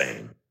the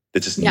same. They're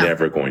just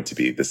never going to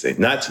be the same.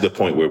 Not to the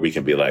point where we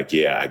can be like,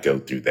 I go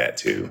through that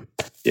too.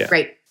 Yeah.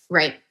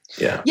 Right.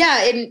 Yeah.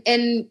 Yeah.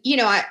 And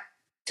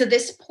to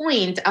this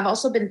point, I've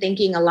also been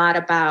thinking a lot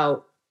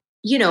about,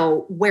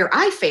 where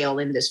I fail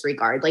in this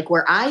regard, like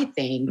where I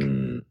think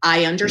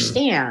I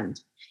understand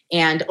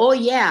and, oh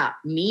yeah,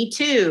 me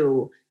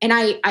too. And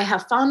I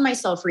have found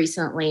myself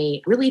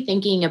recently really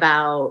thinking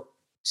about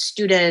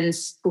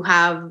students who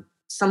have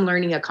some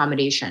learning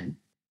accommodation.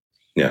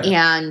 Yeah.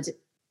 And,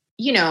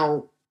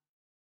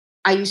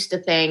 I used to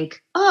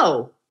think,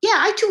 oh, yeah,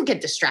 I too get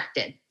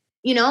distracted,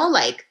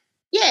 I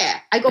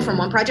go from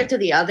one project to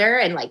the other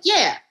and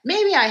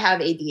maybe I have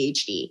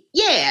ADHD.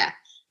 Yeah.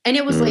 And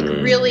it was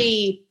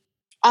really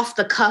off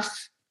the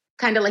cuff,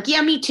 kind of like,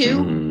 me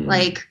too.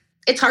 Like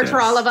it's hard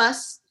for all of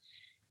us.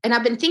 And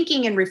I've been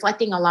thinking and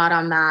reflecting a lot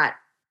on that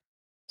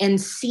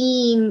and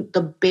seeing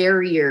the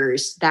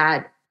barriers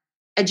that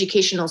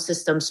educational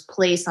systems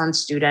place on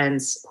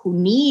students who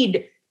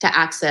need to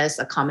access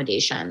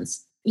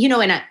accommodations.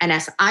 And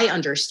as I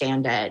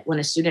understand it, when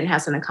a student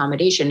has an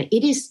accommodation,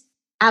 it is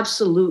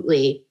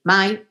absolutely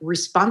my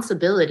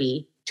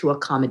responsibility to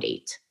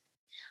accommodate.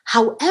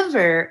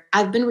 However,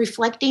 I've been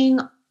reflecting,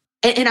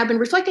 and I've been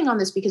reflecting on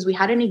this because we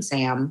had an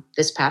exam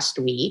this past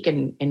week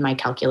in my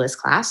calculus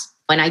class.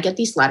 And I get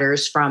these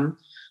letters from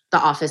the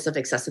Office of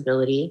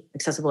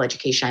Accessible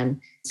Education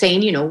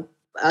saying,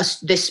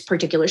 this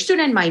particular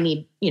student might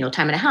need,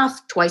 time and a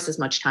half, twice as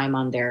much time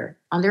on their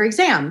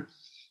exam.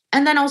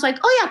 And then I was like,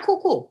 oh yeah,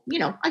 cool.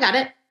 I got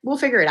it. We'll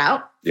figure it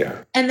out.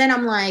 Yeah. And then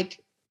I'm like,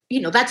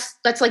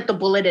 that's like the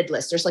bulleted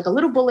list. There's like a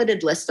little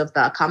bulleted list of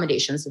the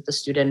accommodations that the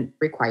student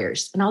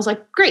requires. And I was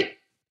like, great.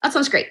 That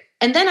sounds great.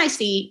 And then I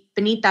see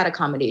beneath that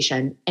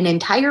accommodation, an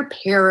entire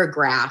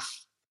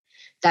paragraph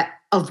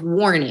of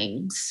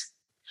warnings.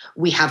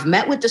 We have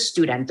met with the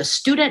student. The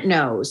student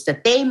knows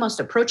that they must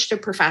approach their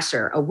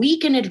professor a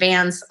week in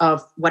advance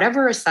of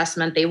whatever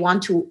assessment they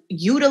want to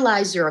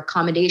utilize their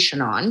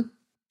accommodation on,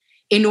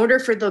 in order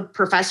for the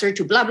professor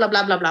to blah, blah,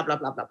 blah, blah, blah, blah,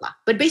 blah, blah, blah.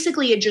 But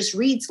basically it just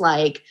reads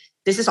like,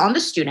 this is on the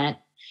student.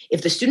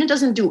 If the student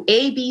doesn't do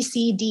A, B,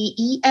 C, D,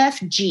 E,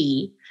 F,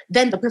 G,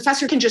 then the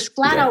professor can just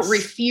flat out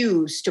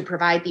refuse to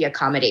provide the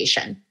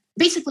accommodation.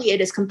 Basically,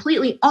 it is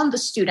completely on the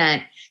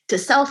student to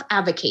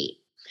self-advocate.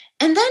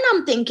 And then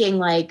I'm thinking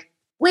like,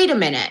 wait a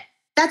minute,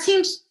 that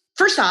seems,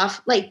 first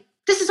off, like,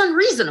 this is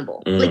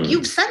unreasonable. Like,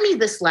 you've sent me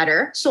this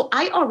letter, so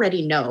I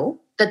already know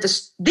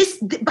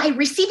that by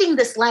receiving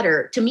this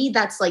letter, to me,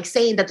 that's like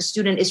saying that the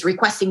student is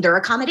requesting their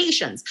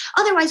accommodations.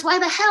 Otherwise, why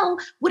the hell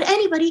would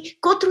anybody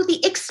go through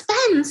the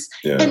expense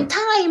and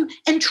time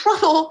and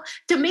trouble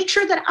to make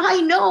sure that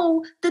I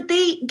know that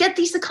they get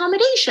these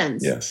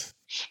accommodations? Yes.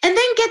 And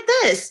then get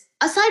this,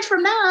 aside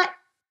from that,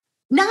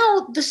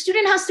 now the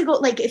student has to go,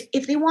 like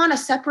if they want a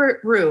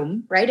separate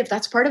room, right? If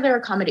that's part of their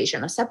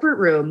accommodation, a separate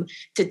room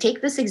to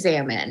take this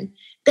exam in,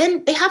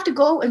 then they have to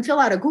go and fill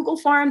out a Google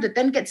form that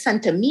then gets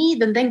sent to me,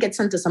 then gets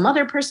sent to some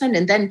other person.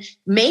 And then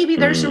maybe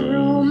there's a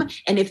room.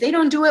 And if they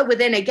don't do it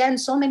within, again,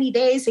 so many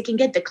days, it can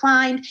get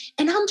declined.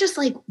 And I'm just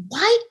like,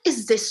 why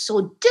is this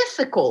so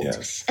difficult?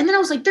 Yes. And then I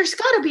was like, there's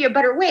got to be a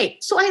better way.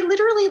 So I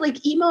literally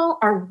like email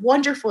our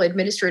wonderful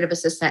administrative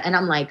assistant. And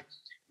I'm like,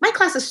 my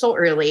class is so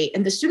early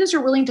and the students are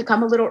willing to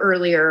come a little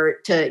earlier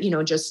to,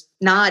 just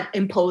not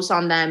impose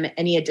on them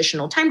any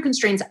additional time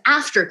constraints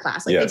after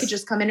class. Like they could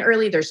just come in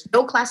early. There's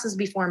no classes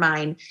before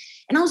mine.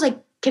 And I was like,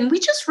 can we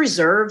just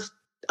reserve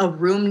a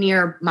room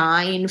near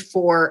mine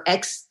for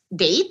X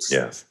dates?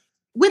 Yes.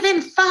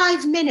 Within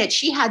 5 minutes,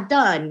 she had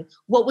done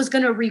what was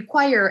going to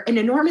require an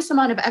enormous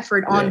amount of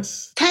effort on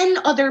 10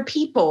 other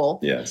people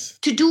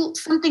to do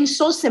something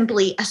so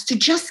simply as to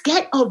just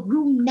get a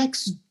room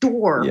next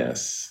door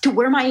to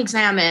where my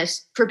exam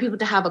is for people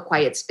to have a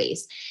quiet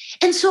space.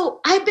 And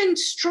so I've been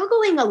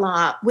struggling a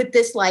lot with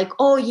this, like,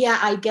 oh yeah,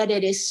 I get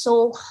it. It's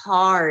so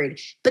hard.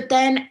 But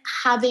then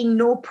having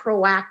no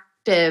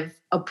proactive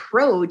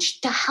approach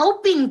to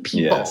helping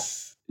people.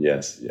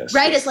 Yes.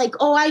 Right? It's like,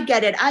 oh, I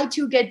get it. I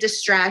too get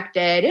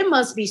distracted. It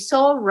must be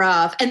so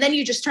rough. And then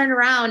you just turn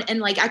around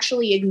and like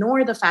actually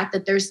ignore the fact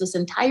that there's this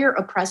entire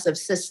oppressive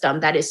system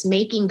that is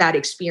making that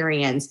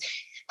experience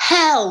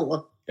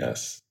hell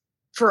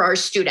for our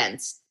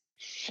students.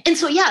 And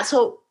so,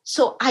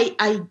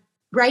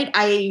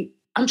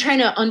 I'm trying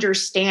to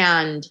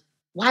understand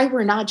why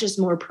we're not just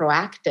more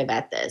proactive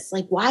at this.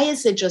 Like, why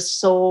is it just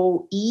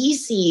so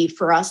easy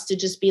for us to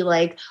just be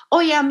like, oh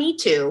yeah, me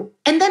too.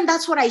 And then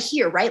that's what I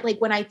hear, right? Like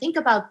when I think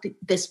about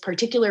this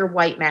particular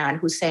white man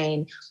who's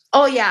saying,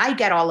 oh yeah, I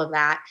get all of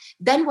that.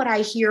 Then what I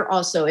hear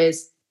also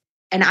is,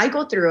 and I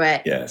go through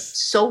it. Yes.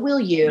 So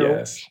will you.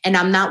 Yes. And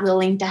I'm not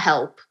willing to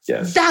help.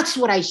 Yes. That's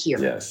what I hear.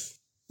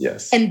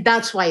 Yes. And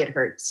that's why it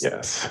hurts.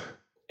 Yes.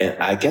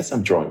 And I guess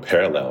I'm drawing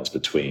parallels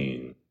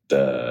between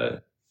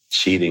the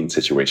cheating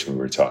situation we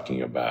were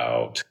talking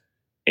about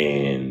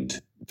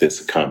and this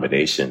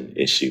accommodation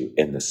issue,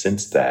 in the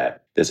sense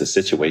that there's a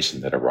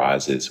situation that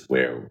arises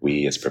where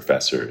we as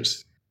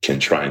professors can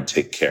try and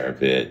take care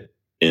of it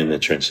in the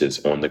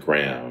trenches on the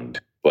ground.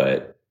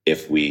 But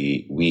if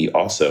we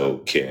also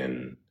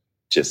can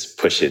just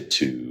push it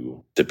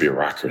to the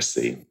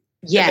bureaucracy.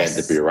 Yes.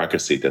 And the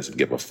bureaucracy doesn't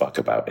give a fuck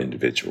about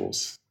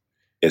individuals.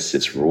 It's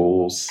just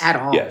rules. At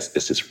all. Yes.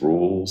 It's just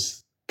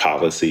rules,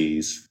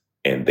 policies,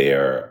 and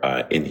they're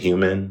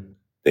inhuman.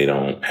 They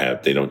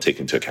don't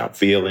take into account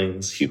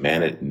feelings,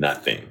 humanity,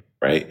 nothing,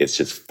 right? It's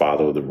just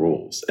follow the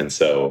rules. And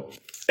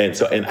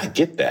I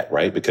get that,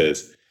 right?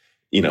 Because,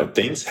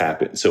 things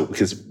happen. So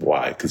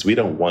why? Because we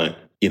don't want,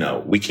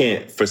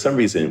 for some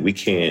reason, we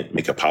can't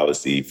make a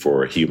policy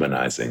for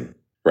humanizing,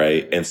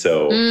 right? And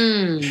so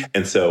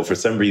for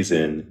some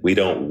reason, we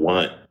don't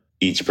want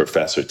each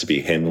professor to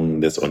be handling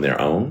this on their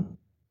own.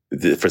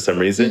 For some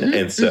reason.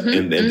 And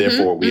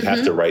therefore we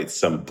have to write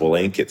some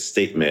blanket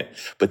statement.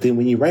 But then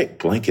when you write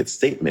blanket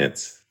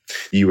statements,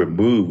 you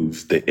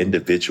remove the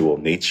individual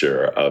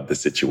nature of the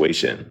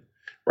situation,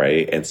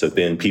 right? And so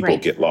then people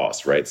get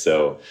lost, right?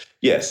 So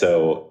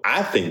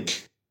I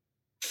think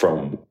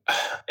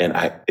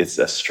it's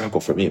a struggle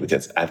for me,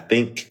 because I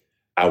think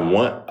I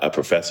want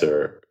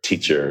a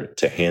teacher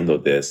to handle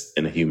this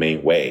in a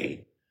humane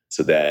way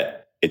so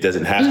that it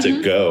doesn't have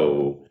to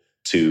go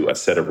to a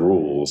set of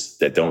rules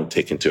that don't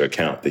take into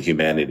account the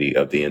humanity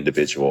of the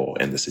individual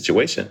and the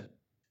situation.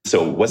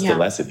 So what's the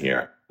lesson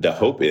here? The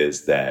hope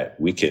is that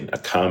we can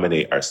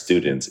accommodate our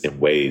students in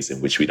ways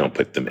in which we don't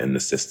put them in the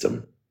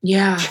system.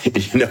 Yeah.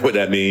 You know what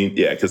I mean?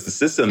 Yeah, because the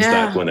system's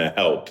not going to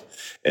help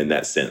in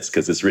that sense,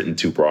 because it's written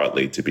too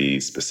broadly to be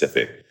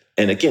specific.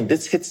 And again,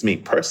 this hits me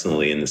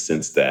personally in the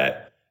sense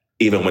that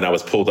even when I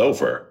was pulled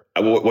over,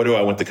 what do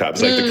I want the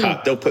cops? Like, the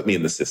cop, don't put me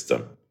in the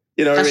system.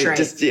 You know what I mean? Right.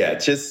 Just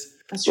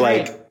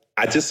like,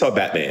 I just saw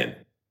Batman,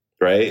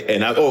 right?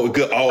 And I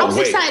was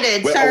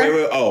excited,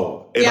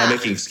 sir. Am I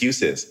making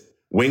excuses?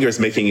 Winger's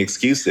making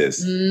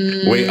excuses.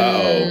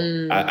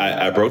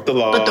 I broke the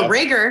law. But the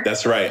rigor.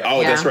 That's right.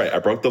 That's right. I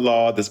broke the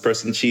law. This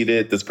person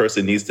cheated. This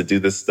person needs to do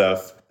this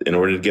stuff in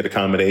order to get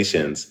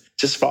accommodations.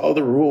 Just follow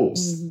the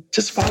rules.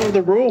 Just follow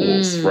the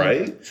rules,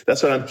 right?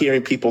 That's what I'm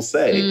hearing people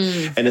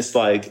say. And it's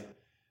like,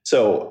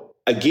 so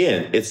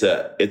again, it's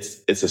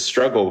a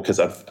struggle, because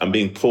I'm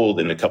being pulled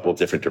in a couple of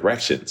different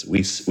directions.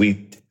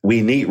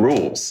 We need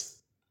rules.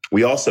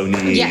 We also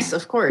need, yes,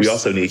 of course. We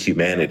also need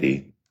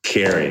humanity,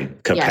 caring,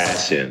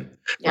 compassion,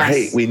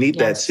 right? We need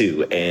that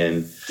too.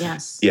 And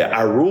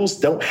our rules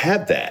don't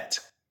have that,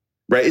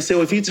 right?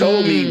 So if you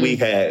told me we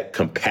had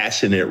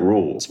compassionate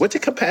rules, what do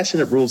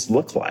compassionate rules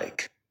look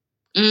like?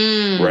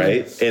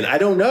 Right? And I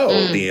don't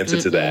know the answer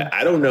to that.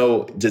 I don't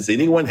know. Does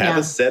anyone have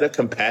a set of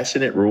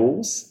compassionate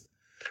rules?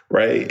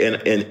 Right?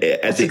 And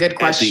That's a good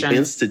question. At the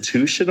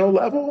institutional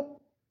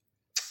level,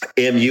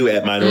 MU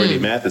at Minority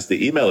Math is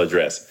the email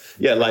address.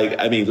 Yeah,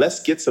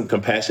 let's get some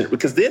compassion,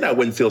 because then I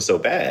wouldn't feel so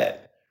bad.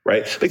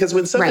 Right? Because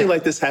when something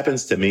like this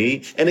happens to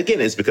me, and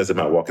again, it's because of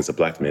my walk as a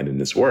Black man in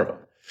this world,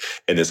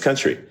 in this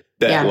country,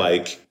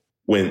 that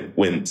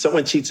when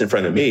someone cheats in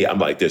front of me, I'm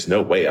like, there's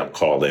no way I'm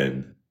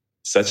calling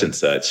such and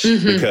such,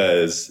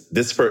 because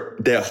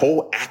their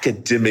whole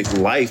academic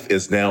life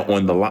is now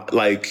on the line.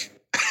 Like,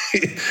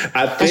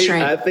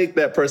 I think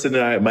that person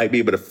and I might be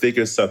able to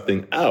figure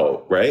something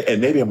out, right?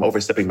 And maybe I'm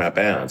overstepping my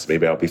bounds.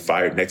 Maybe I'll be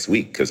fired next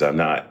week because I'm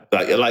not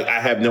like I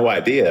have no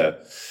idea.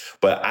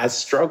 But I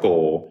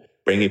struggle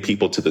bringing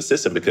people to the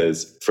system,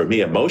 because for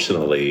me,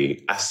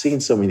 emotionally, I've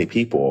seen so many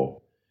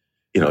people,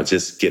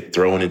 just get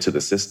thrown into the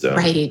system,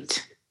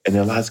 right? And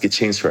their lives get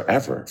changed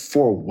forever.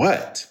 For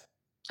what?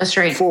 That's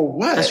right. For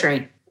what? That's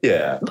right.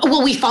 Yeah.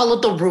 Well, we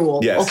followed the rule.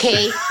 Yes.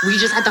 Okay. We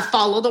just had to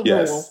follow the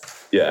rule.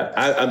 Yeah.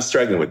 I'm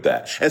struggling with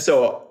that. And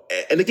so,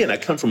 and again, I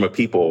come from a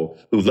people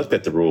who looked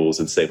at the rules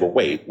and say, well,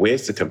 wait,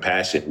 where's the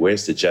compassion?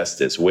 Where's the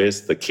justice?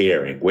 Where's the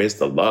caring? Where's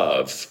the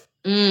love?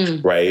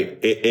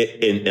 Right?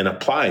 In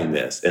applying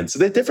this. And so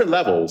they're different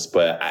levels,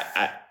 but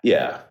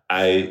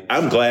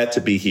I'm glad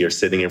to be here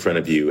sitting in front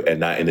of you and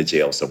not in a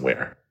jail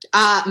somewhere.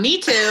 Me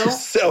too.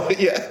 So,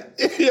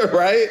 you're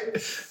right.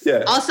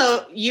 Yeah.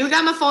 Also, you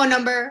got my phone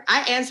number.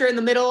 I answer in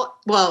the middle.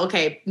 Well,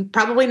 okay,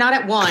 probably not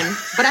at 1,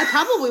 but I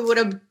probably would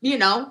have,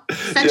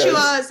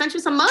 sent you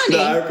some money. No,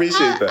 I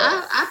appreciate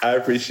that. I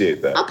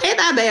appreciate that. I'll pay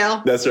that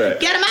bill. That's right.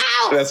 Get him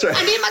out. That's right.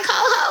 I need my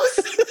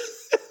co-host.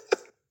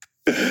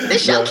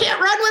 This show can't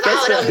run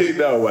without him.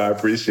 No, I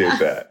appreciate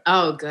that.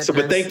 Oh, goodness. So,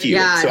 but thank you.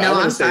 Yeah, so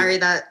I'm sorry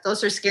that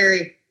those are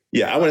scary.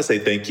 Yeah, I want to say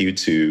thank you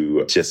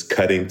to just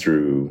cutting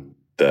through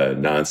the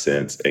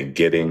nonsense and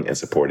getting and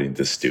supporting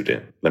the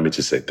student. Let me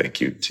just say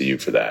thank you to you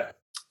for that.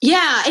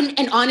 Yeah,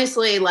 and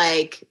honestly,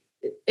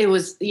 it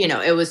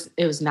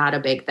was not a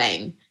big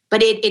thing,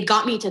 but it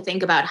got me to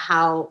think about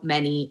how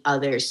many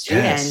other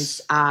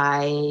students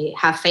I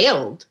have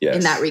failed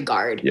in that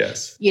regard.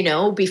 Yes.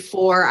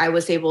 Before I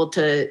was able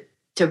to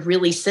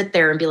really sit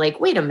there and be like,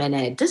 wait a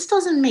minute, this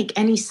doesn't make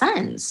any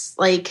sense.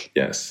 Like,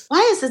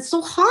 why is it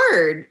so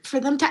hard for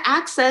them to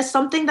access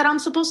something that I'm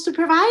supposed to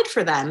provide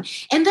for them?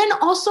 And then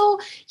also,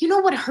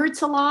 what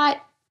hurts a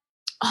lot?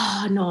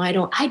 Oh, no,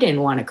 I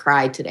didn't want to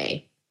cry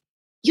today.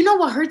 You know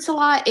what hurts a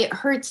lot? It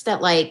hurts that,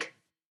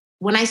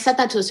 when I said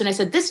that to a student, I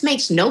said, this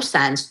makes no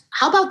sense.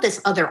 How about this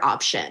other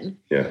option?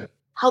 Yeah.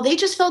 How they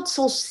just felt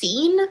so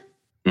seen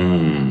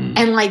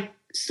and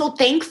so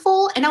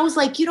thankful. And I was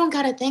like, you don't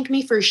got to thank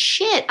me for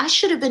shit. I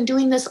should have been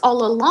doing this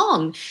all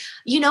along,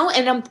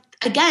 and I'm,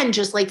 again,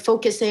 just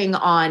focusing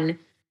on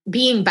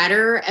being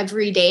better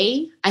every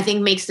day, I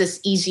think makes this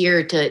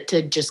easier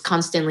to just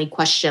constantly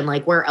question,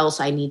 where else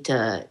I need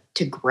to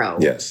grow.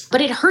 Yes.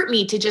 But it hurt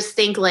me to just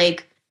think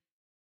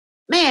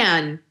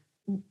man,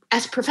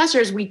 as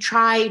professors, we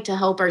try to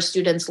help our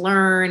students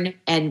learn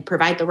and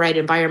provide the right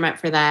environment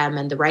for them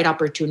and the right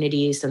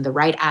opportunities and the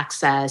right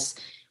access.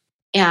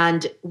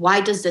 And why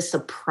does this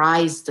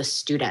surprise the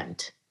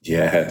student?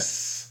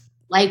 Yes.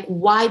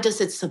 Why does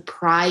it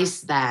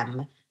surprise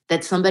them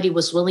that somebody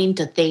was willing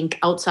to think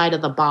outside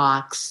of the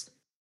box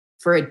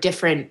for a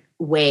different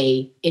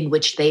way in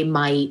which they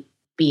might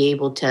be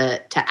able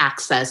to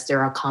access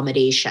their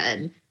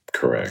accommodation?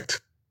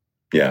 Correct.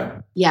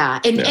 Yeah. Yeah.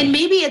 And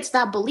maybe it's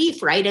that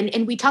belief, right?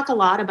 And we talk a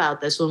lot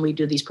about this when we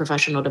do these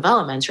professional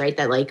developments, right?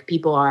 That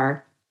people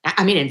are,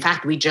 in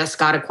fact, we just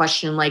got a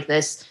question like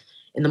this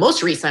in the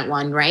most recent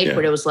one, right? Yeah.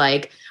 Where it was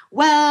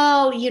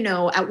well,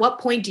 at what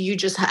point do you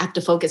just have to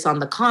focus on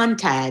the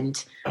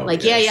content?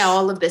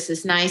 All of this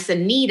is nice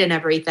and neat and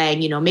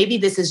everything. Maybe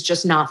this is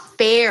just not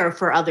fair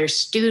for other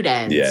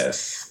students.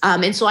 Yes.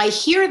 And so I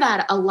hear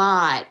that a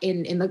lot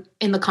in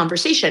the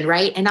conversation,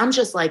 right? And I'm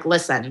just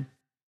listen,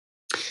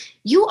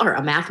 you are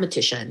a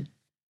mathematician.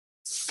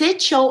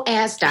 Sit your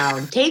ass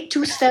down. Take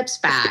 2 steps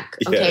back.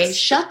 Okay. Yes.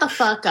 Shut the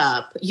fuck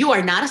up. You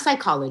are not a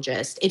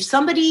psychologist. If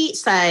somebody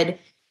said,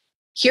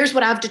 here's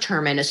what I've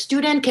determined. A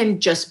student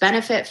can just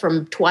benefit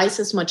from twice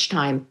as much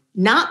time,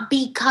 not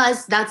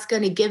because that's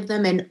going to give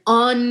them an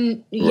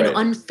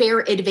unfair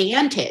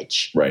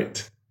advantage.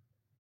 Right.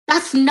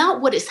 That's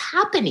not what is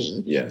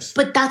happening. Yes.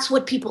 But that's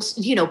what people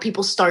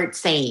start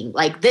saying.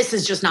 This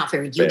is just not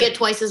fair. You get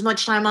twice as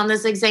much time on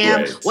this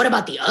exam. Right. What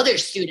about the other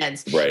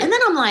students? Right. And then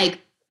I'm like,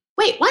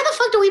 wait, why the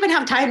fuck do we even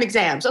have time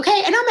exams?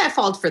 Okay. And I'm at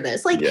fault for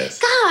this. God,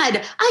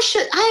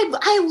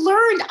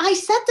 I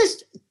said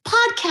this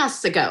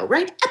podcasts ago,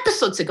 right?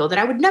 Episodes ago that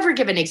I would never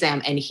give an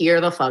exam. And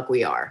here the fuck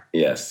we are.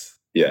 Yes.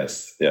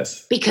 Yes.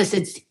 Yes. Because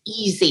it's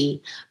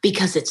easy,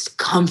 because it's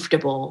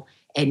comfortable.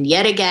 And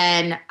yet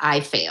again,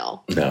 I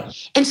fail. No.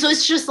 And so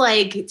it's just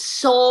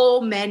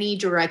so many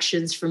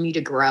directions for me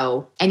to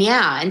grow.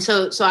 And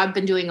so I've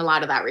been doing a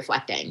lot of that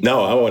reflecting.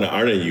 No, I want to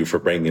honor you for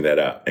bringing that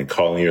up and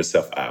calling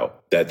yourself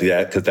out. That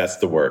because that's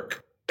the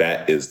work.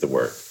 That is the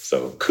work.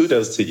 So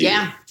kudos to you.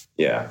 Yeah.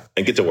 Yeah.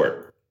 And get to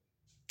work.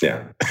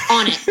 Yeah.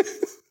 On it.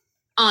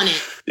 On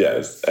it.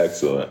 Yes.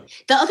 Excellent.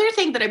 The other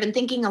thing that I've been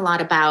thinking a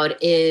lot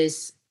about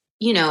is,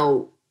 you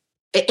know,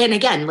 and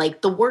again,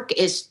 like the work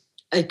is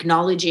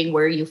acknowledging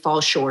where you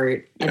fall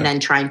short and then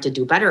trying to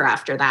do better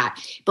after that.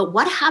 But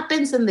what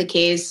happens in the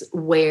case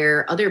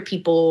where other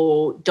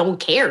people don't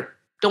care,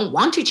 don't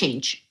want to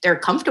change? They're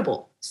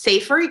comfortable. Say,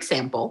 for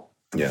example,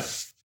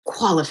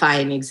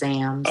 qualifying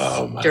exams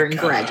during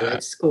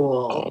graduate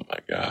school. Oh my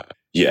God.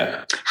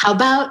 Yeah. How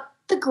about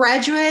the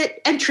graduate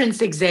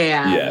entrance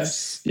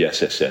exams? Yes.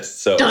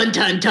 So dun,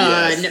 dun,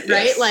 dun,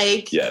 right?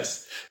 Like,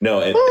 yes. No,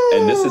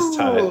 and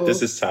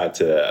this is tied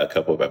to a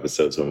couple of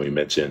episodes when we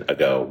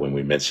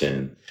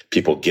mentioned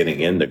people getting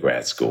into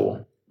grad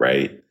school,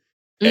 right?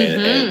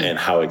 And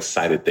how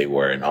excited they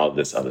were and all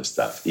this other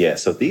stuff. Yeah.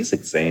 So these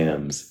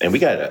exams, and we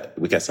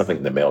got something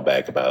in the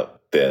mailbag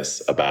about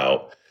this,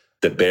 about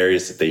the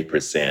barriers that they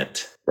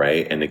present,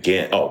 right? And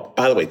again,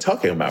 by the way,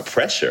 talking about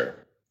pressure,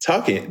 we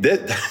were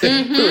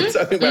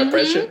talking about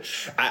pressure.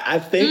 I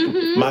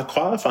think my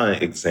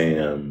qualifying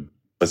exam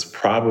was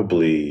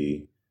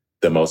probably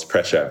the most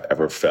pressure I've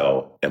ever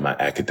felt in my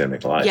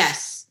academic life.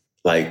 Yes.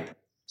 Like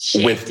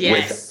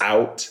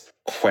without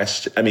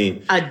question. I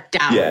mean, a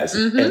doubt. Yes.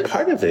 And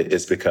part of it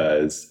is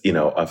because,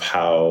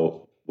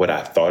 of what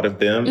I thought of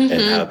them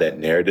and how that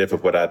narrative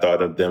of what I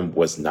thought of them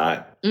was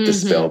not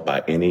dispelled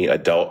by any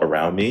adult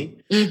around me,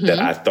 that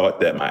I thought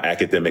that my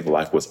academic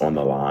life was on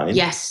the line.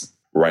 Yes.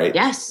 Right.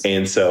 Yes.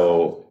 And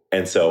so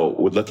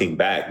with looking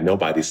back,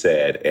 nobody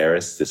said,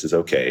 Eris, this is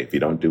okay if you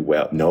don't do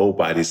well.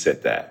 Nobody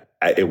said that.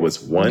 It was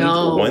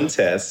one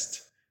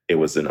test. It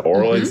was an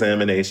oral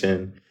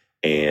examination,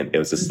 and it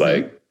was just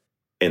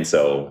and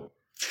so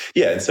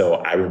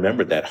I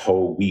remember that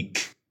whole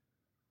week,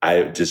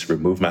 I just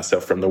removed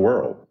myself from the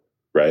world.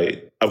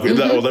 Right. Okay,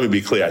 let me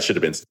be clear.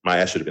 My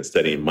ass should have been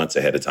studying months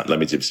ahead of time. Let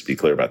me just be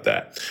clear about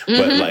that.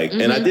 But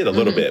and I did a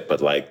little bit,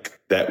 but like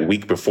that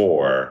week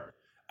before,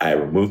 I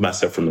removed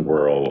myself from the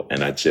world,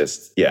 and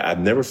I've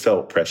never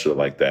felt pressure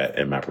like that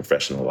in my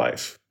professional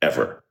life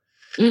ever.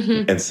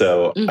 And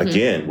so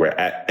again,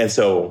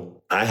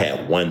 so I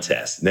had one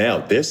test. Now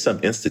there's some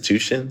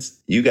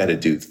institutions, you got to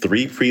do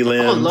 3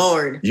 prelims. Oh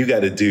Lord. You got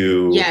to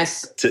do.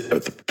 Yes.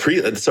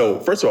 So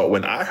first of all,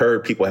 when I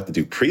heard people have to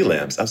do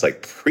prelims, I was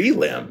like,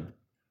 prelim?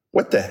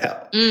 What the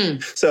hell?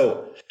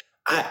 So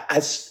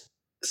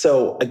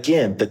so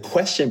again, the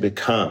question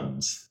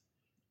becomes,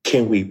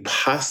 can we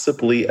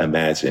possibly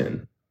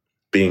imagine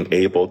being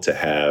able to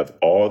have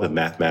all the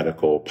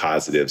mathematical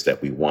positives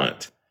that we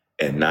want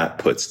and not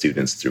put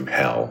students through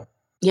hell?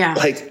 Yeah.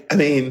 Like, I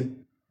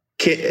mean,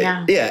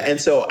 And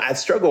so I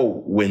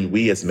struggle when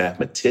we as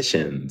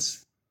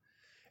mathematicians,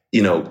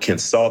 can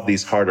solve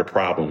these harder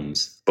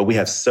problems, but we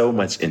have so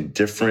much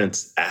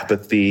indifference,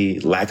 apathy,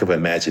 lack of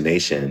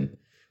imagination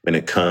when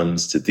it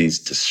comes to these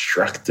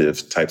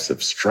destructive types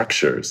of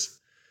structures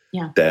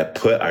that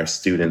put our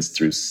students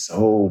through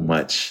so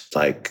much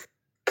like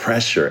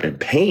pressure and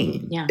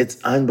pain. Yeah.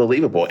 It's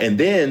unbelievable. And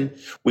then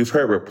we've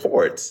heard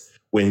reports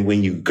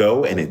when you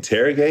go and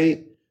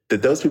interrogate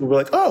that those people were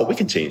like, oh, we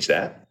can change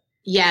that.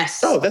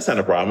 Yes. Oh, that's not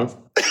a problem.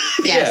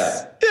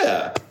 Yes.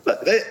 Yeah,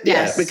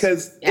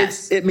 because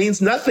it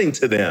means nothing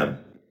to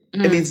them.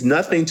 It means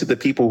nothing to the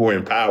people who are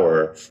in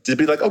power to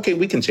be like, okay,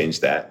 we can change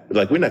that.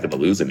 Like, we're not going to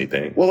lose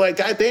anything. Well, like,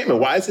 God damn it,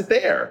 why is it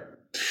there?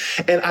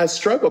 And I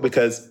struggle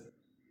because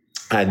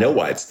I know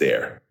why it's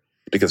there.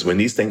 Because when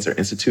these things are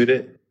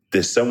instituted,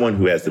 there's someone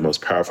who has the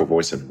most powerful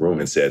voice in the room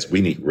and says,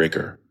 we need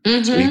rigor.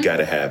 So we got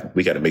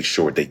to make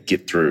sure they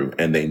get through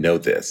and they know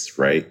this,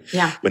 right?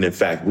 Yeah. When in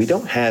fact, we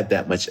don't have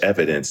that much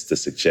evidence to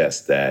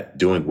suggest that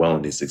doing well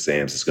in these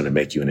exams is going to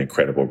make you an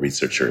incredible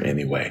researcher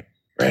anyway,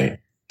 right?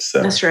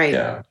 So that's right.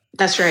 Yeah.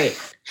 That's right.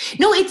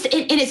 No, it's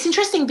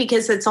interesting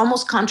because it's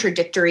almost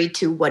contradictory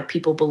to what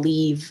people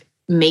believe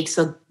makes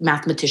a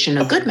mathematician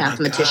a good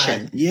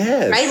mathematician.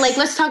 Yes. Right? Like,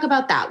 let's talk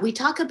about that. We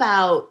talk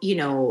about,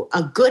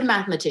 a good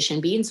mathematician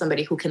being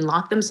somebody who can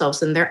lock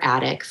themselves in their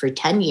attic for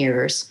 10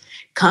 years,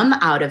 come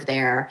out of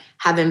there,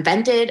 have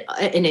invented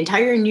an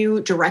entire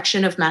new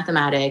direction of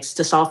mathematics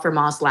to solve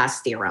Fermat's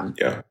last theorem.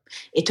 Yeah.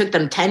 It took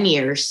them 10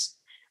 years.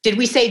 Did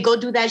we say, go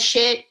do that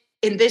shit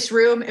in this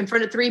room in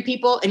front of 3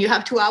 people and you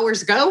have 2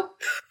 hours, go?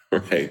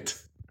 Right.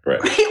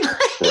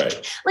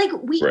 Like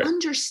we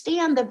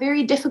understand that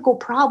very difficult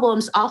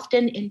problems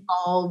often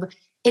involve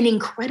an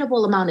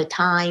incredible amount of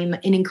time,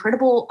 an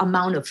incredible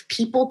amount of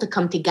people to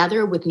come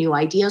together with new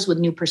ideas, with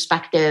new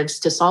perspectives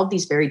to solve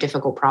these very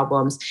difficult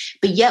problems.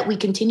 But yet we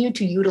continue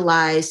to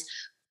utilize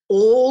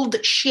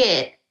old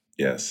shit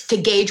to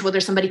gauge whether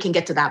somebody can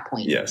get to that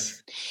point.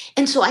 Yes.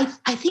 And so I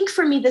think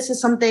for me, this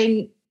is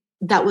something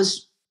that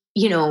was,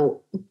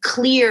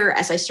 clear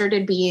as I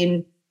started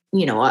being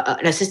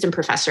an assistant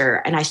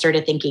professor. And I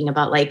started thinking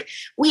about like,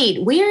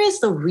 wait, where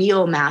is the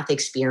real math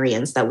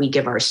experience that we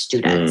give our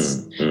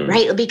students,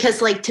 right?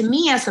 Because like, to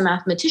me as a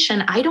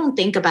mathematician, I don't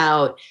think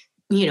about,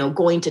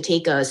 going to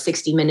take a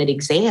 60-minute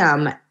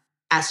exam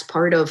as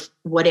part of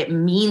what it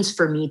means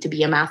for me to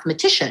be a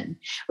mathematician,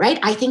 right?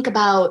 I think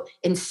about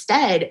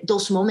instead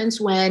those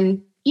moments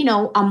when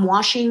I'm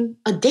washing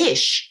a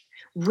dish,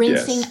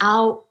 rinsing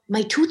out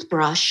my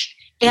toothbrush.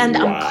 And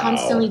I'm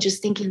constantly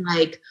just thinking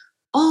like,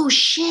 oh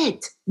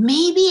shit,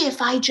 maybe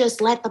if I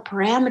just let the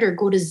parameter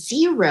go to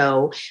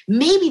 0,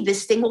 maybe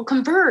this thing will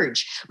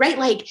converge, right?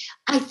 Like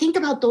I think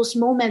about those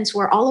moments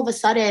where all of a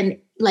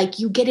sudden, like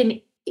you get an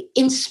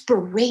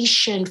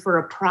inspiration for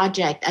a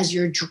project as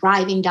you're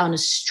driving down a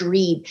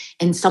street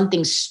and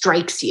something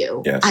strikes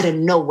you out of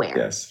nowhere.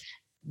 Yes.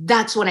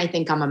 That's when I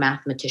think I'm a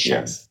mathematician.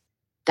 Yes.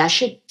 That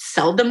shit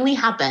seldomly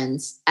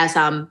happens as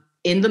I'm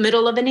in the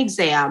middle of an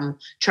exam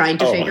trying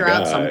to figure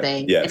out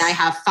something and I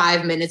have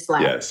 5 minutes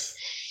left. Yes.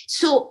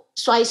 So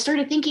I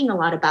started thinking a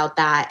lot about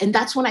that. And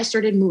that's when I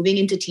started moving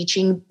into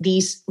teaching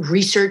these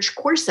research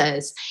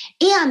courses.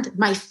 And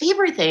my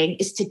favorite thing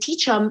is to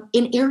teach them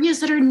in areas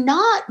that are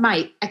not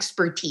my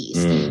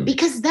expertise,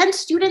 because then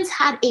students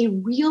had a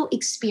real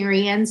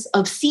experience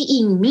of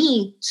seeing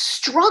me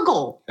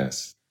struggle.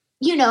 Yes.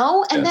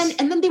 And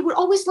then they would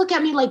always look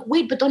at me like,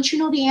 wait, but don't you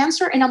know the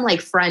answer? And I'm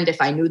like, friend,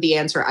 if I knew the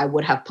answer, I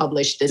would have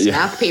published this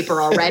math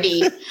paper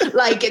already.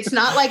 Like, it's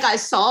not like I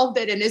solved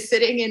it and it's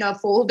sitting in a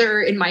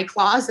folder in my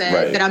closet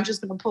that I'm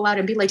just going to pull out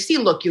and be like, see,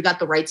 look, you got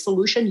the right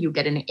solution. You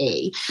get an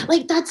A.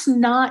 Like, it's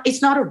not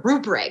a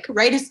rubric,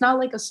 right? It's not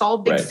like a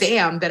solved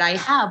exam that I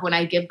have when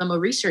I give them a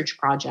research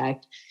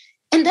project.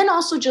 And then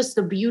also just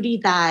the beauty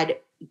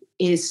that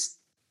is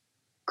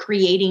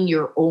creating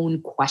your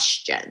own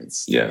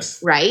questions.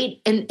 Yes. Right.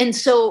 And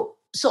so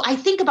I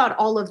think about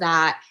all of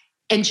that,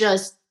 and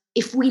just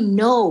if we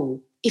know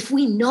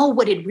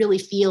what it really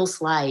feels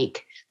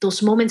like,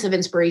 those moments of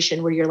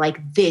inspiration where you're like,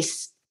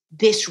 this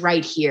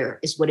right here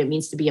is what it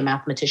means to be a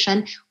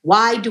mathematician.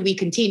 Why do we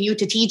continue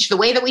to teach the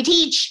way that we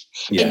teach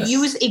and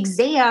use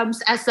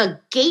exams as a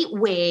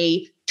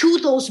gateway to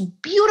those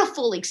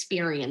beautiful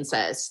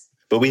experiences?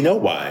 But we know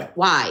why.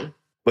 Why?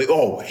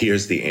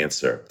 Here's the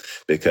answer.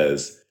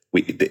 Because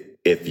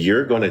if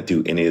you're going to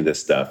do any of this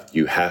stuff,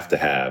 you have to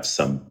have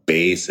some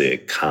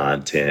basic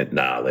content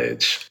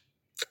knowledge,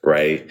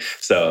 right?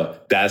 So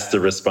that's the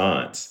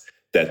response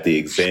that the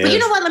exam. But you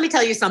know what? Let me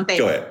tell you something.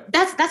 Go ahead.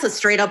 That's a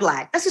straight up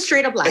lie. Let me tell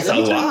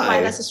you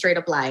why that's a straight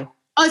up lie.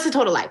 Oh, it's a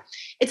total lie.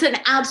 It's an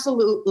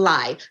absolute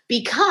lie,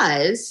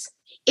 because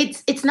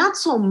it's not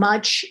so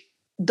much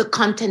the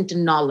content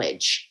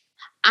knowledge.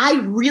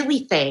 I really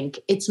think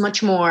it's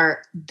much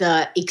more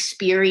the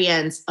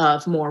experience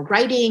of more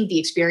writing, the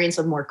experience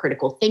of more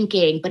critical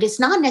thinking, but it's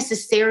not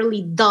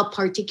necessarily the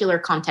particular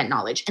content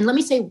knowledge. And let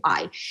me say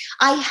why.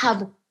 I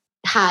have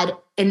had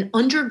an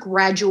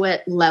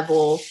undergraduate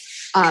level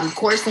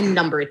course in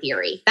number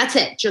theory. That's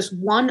it. Just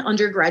one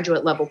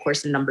undergraduate level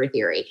course in number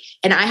theory.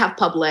 And I have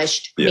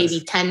published maybe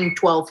 10,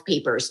 12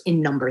 papers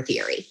in number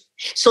theory.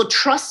 So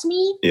trust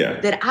me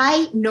that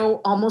I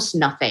know almost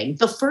nothing.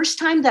 The first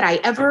time that I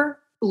ever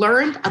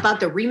learned about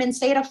the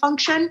Riemann-Zeta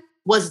function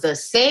was the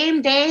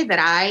same day that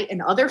I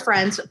and other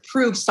friends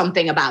proved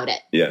something about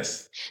it.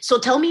 Yes. So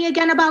tell me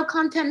again about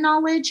content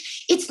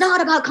knowledge. It's not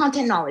about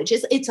content knowledge.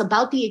 It's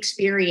about the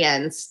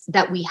experience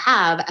that we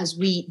have as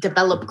we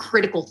develop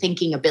critical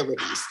thinking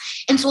abilities.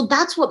 And so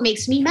that's what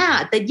makes me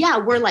mad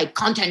that, we're like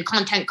content.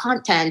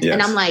 Yes.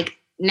 And I'm like,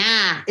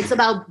 nah, it's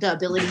about the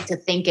ability to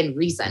think and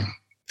reason.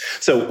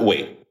 So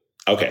wait.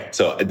 Okay.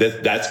 So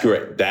that's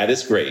great. That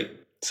is great.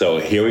 So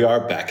here we are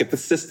back at the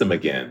system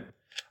again.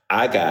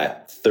 I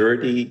got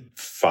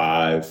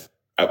 35.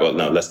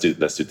 Let's do it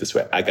this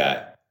way. I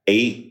got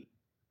 8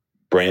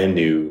 brand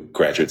new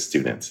graduate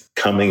students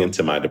coming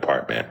into my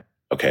department.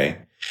 Okay.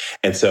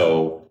 And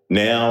so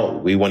now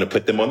we want to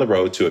put them on the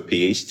road to a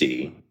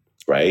PhD,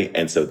 right?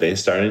 And so they're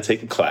starting to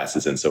take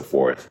classes and so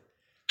forth.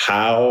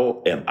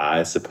 How am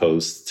I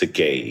supposed to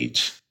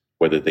gauge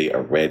whether they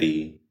are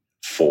ready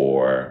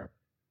for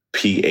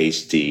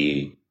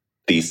PhD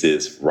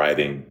thesis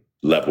writing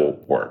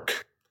level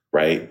work,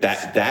 right?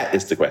 That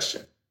is the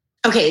question.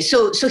 Okay,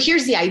 so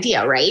here's the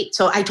idea, right?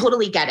 So I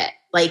totally get it.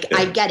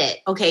 I get it.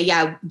 Okay,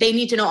 they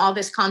need to know all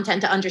this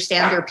content to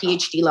understand their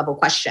PhD level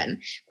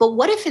question. But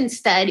what if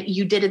instead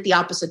you did it the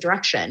opposite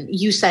direction?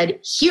 You said,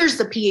 here's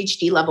the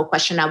PhD level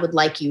question I would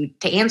like you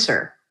to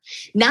answer.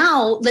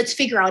 Now let's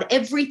figure out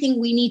everything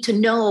we need to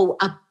know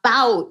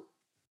about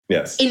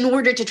in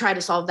order to try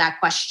to solve that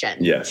question.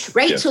 Yes.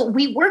 Right? Yes. So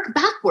we work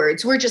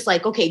backwards. We're just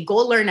like, okay, go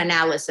learn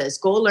analysis,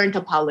 go learn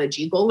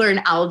topology, go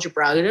learn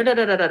algebra.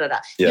 Yes.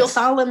 You'll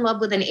fall in love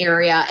with an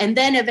area. And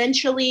then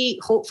eventually,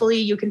 hopefully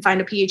you can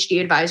find a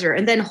PhD advisor.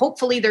 And then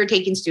hopefully they're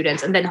taking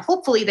students. And then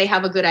hopefully they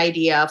have a good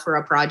idea for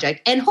a project.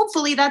 And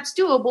hopefully that's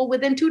doable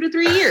within 2 to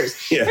 3 years.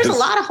 Yes. There's a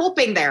lot of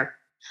hoping there.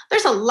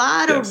 There's a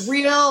lot of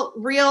real,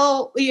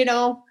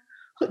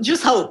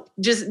 just hope.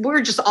 We're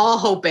just all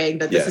hoping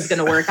that this is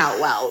going to work out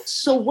well.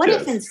 So what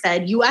if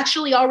instead you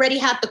actually already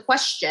had the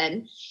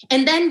question,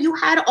 and then you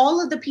had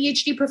all of the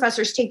PhD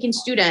professors taking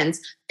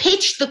students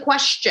pitch the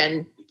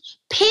question.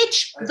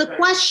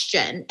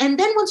 And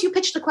then once you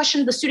pitch the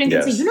question, the student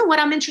can say, you know what,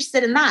 I'm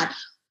interested in that.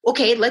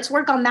 okay, let's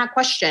work on that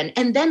question.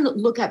 And then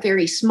look at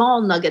very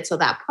small nuggets of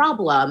that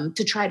problem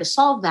to try to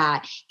solve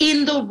that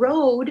in the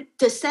road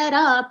to set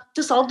up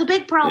to solve the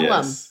big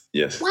problem.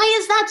 Yes. Why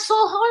is that so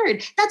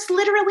hard? That's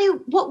literally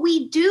what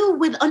we do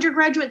with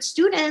undergraduate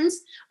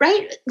students,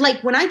 right?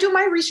 Like when I do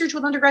my research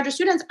with undergraduate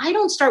students, I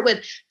don't start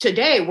with,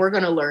 today we're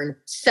going to learn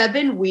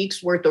 7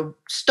 weeks worth of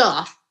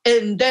stuff,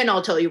 and then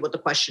I'll tell you what the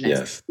question is.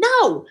 Yes.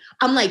 No,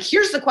 I'm like,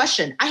 here's the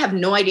question. I have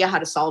no idea how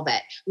to solve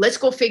it. Let's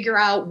go figure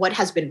out what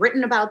has been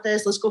written about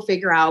this. Let's go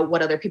figure out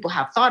what other people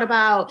have thought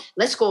about.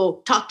 Let's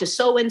go talk to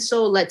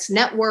so-and-so. Let's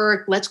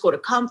network. Let's go to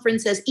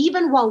conferences,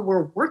 even while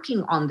we're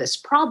working on this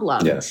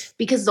problem. Yes.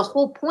 Because the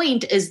whole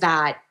point is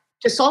that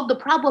to solve the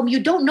problem, you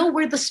don't know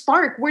where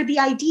the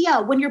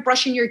idea, when you're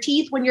brushing your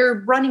teeth, when you're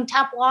running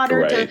tap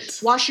water to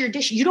wash your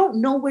dish, you don't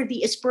know where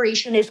the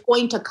inspiration is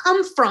going to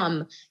come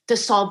from to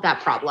solve that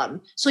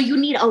problem. So you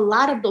need a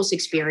lot of those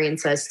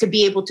experiences to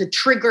be able to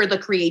trigger the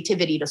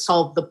creativity to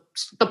solve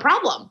the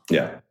problem.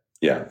 Yeah.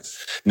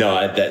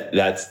 No,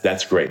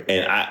 that's great.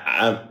 And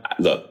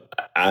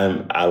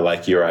I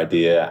like your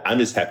idea. I'm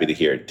just happy to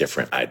hear a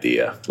different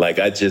idea. Like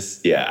I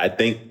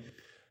think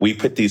we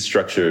put these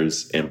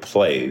structures in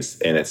place,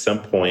 and at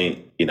some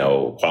point,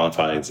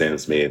 qualifying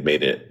exams may have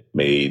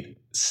made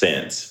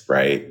sense,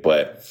 right?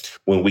 But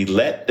when we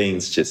let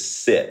things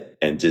just sit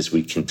and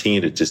we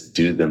continue to just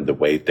do them the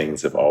way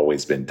things have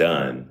always been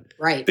done,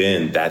 right,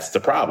 then that's the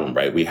problem,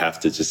 right? We have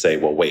to just say,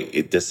 well,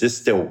 wait, does this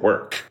still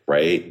work,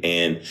 right?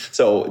 And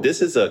so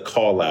this is a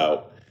call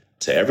out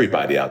to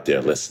everybody out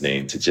there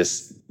listening to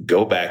just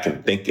go back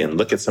and think and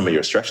look at some of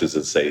your structures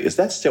and say, is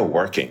that still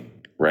working?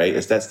 Right?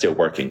 Is that still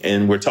working?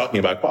 And we're talking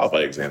about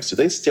qualifying exams. Do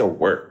they still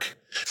work?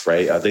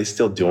 Right? Are they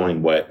still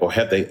doing or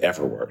have they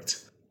ever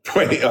worked?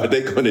 Right? Are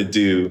they going to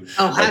do?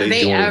 Oh, have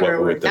they ever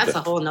worked? That's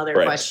a whole nother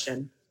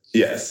question.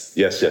 Yes.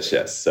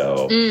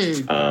 So,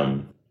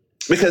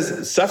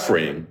 because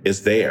suffering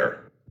is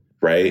there,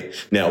 right?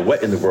 Now,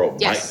 what in the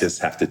world might this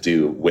have to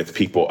do with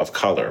people of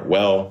color?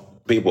 Well,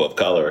 people of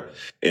color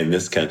in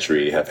this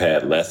country have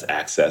had less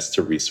access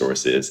to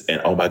resources.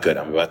 And oh my God,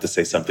 I'm about to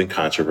say something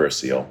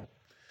controversial.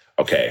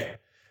 Okay.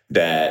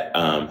 That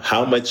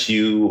how much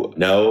you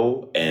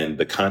know and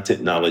the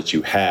content knowledge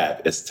you have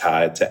is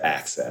tied to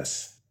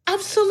access.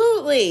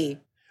 Absolutely.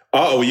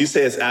 Oh, you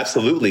say it's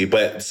absolutely.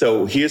 But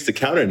so here's the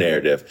counter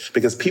narrative,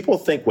 because people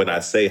think when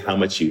I say how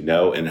much you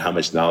know and how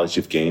much knowledge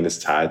you've gained is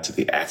tied to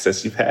the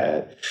access you've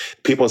had,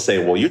 people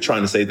say, well, you're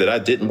trying to say that I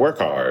didn't work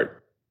hard.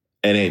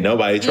 And ain't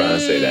nobody trying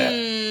to say that.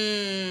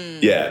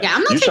 Yeah. Yeah,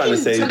 I'm not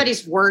taking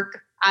somebody's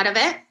work out of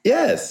it.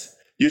 Yes.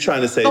 You're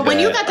trying to say but when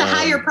you got to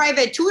hire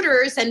private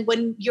tutors and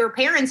when your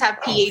parents have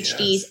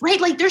PhDs,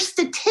 right? Like there's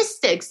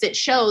statistics that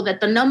show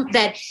that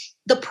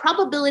the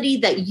probability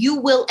that you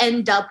will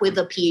end up with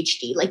a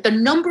PhD, like the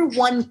number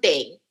one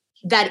thing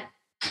that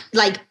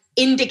like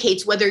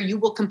indicates whether you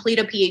will complete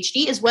a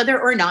PhD is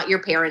whether or not your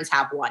parents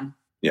have one.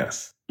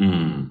 Yes.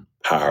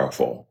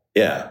 Powerful.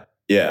 Yeah.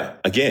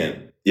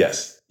 Again,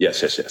 yes.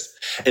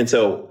 And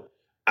so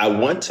I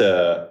want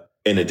to,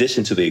 in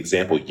addition to the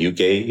example you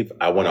gave,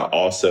 I want to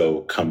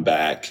also come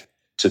back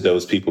to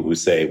those people who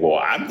say, well,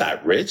 I'm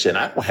not rich and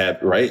I don't have,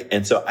 right?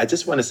 And so I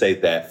just want to say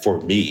that for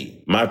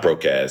me, my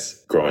broke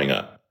ass growing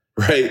up,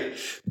 right?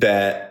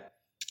 That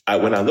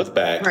when I look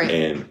back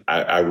and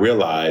I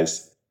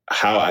realized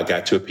how I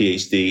got to a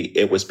PhD,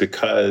 it was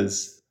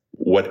because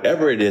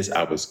whatever it is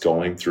I was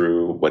going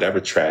through, whatever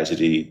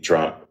tragedy,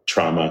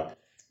 trauma,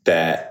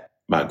 that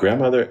my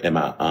grandmother and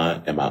my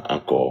aunt and my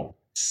uncle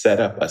set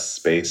up a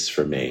space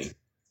for me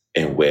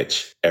in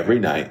which every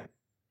night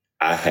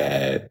I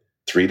had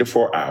 3 to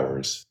 4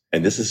 hours,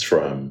 and this is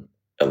from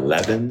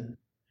 11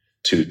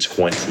 to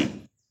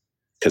 20,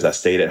 because I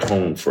stayed at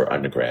home for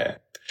undergrad.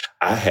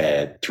 I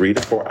had 3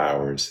 to 4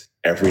 hours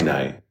every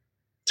night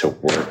to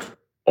work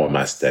on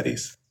my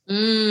studies.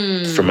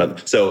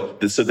 So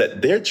that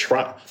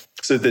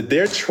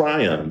their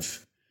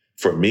triumph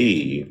for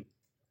me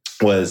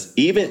was,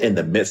 even in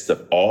the midst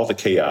of all the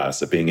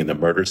chaos of being in the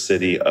murder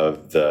city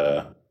of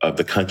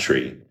the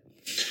country,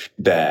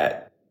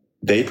 that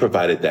they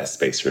provided that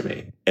space for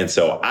me. And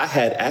so I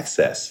had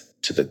access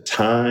to the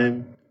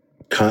time,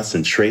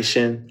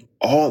 concentration,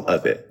 all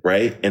of it,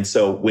 right? And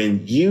so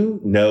when you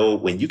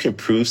can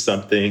prove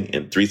something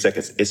in 3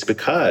 seconds, it's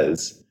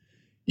because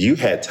you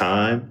had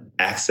time,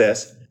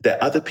 access that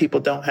other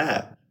people don't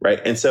have,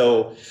 right? And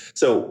so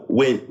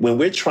when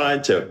we're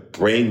trying to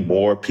bring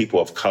more people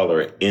of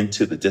color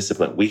into the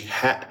discipline,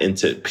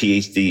 into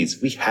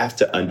PhDs, we have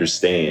to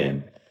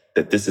understand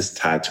that this is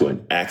tied to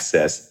an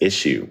access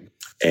issue.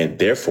 And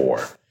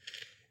therefore,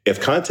 if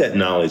content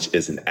knowledge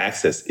is an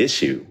access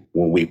issue,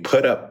 when we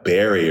put up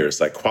barriers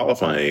like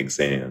qualifying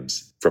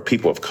exams for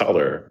people of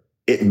color,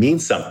 it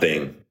means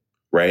something,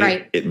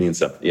 right? It means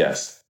something,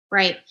 yes.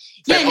 Right.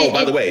 Yeah.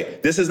 By the way,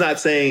 this is not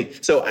saying,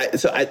 so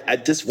I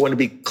just want to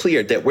be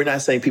clear that we're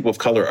not saying people of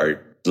color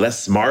are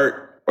less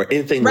smart or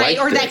anything like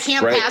that. Right, or that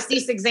can't pass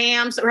these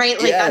exams, right?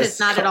 Like that is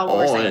not at all what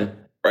we're saying.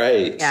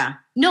 Right. Yeah.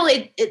 No,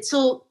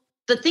 so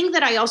the thing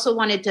that I also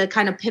wanted to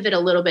kind of pivot a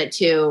little bit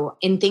to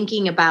in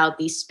thinking about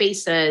these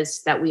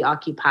spaces that we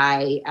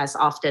occupy as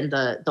often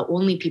the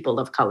only people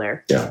of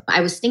color. Yeah.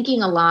 I was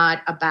thinking a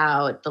lot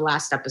about the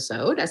last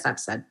episode, as I've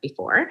said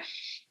before.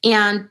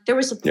 And there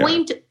was a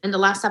point in the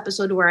last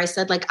episode where I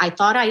said, like, I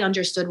thought I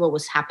understood what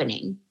was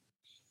happening.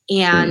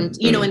 And,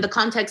 you know, in the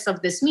context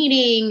of this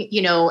meeting,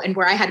 you know, and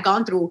where I had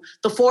gone through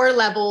the 4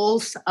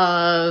 levels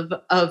of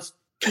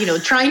you know,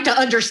 trying to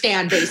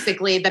understand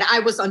basically that I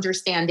was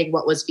understanding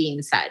what was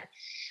being said.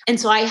 And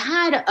so I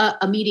had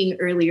a meeting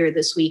earlier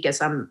this week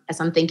as I'm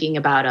thinking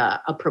about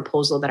a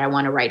proposal that I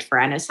want to write for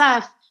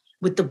NSF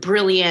with the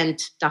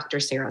brilliant Dr.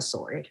 Sarah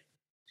Sword.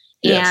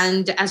 Yes.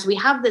 And as we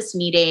have this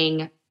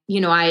meeting,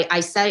 you know, I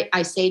say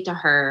to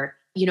her,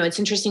 you know, it's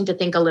interesting to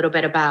think a little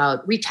bit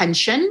about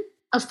retention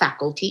of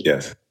faculty.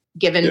 Yes.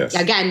 Given,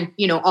 again,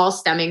 you know, all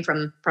stemming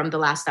from the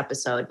last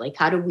episode, like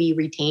how do we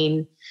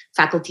retain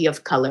faculty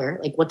of color?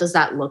 Like, what does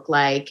that look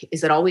like?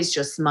 Is it always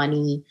just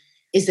money?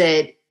 Is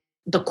it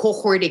the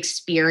cohort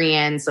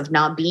experience of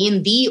not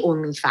being the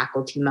only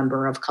faculty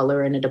member of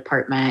color in a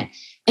department?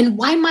 And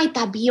why might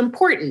that be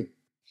important?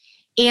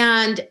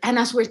 And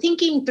as we're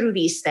thinking through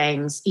these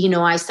things, you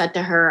know, I said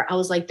to her, I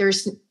was like,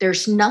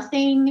 there's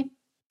nothing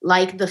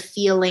like the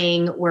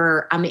feeling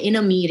where I'm in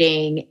a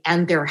meeting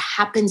and there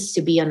happens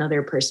to be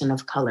another person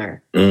of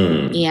color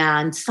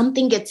and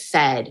something gets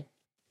said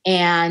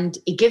and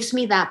it gives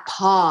me that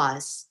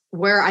pause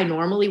where I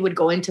normally would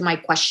go into my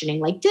questioning,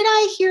 like, did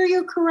I hear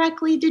you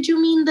correctly? Did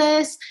you mean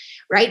this?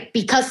 Right?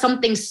 Because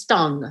something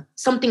stung,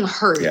 something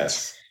hurt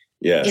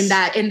in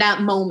that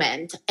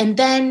moment. And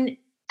then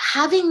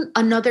having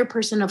another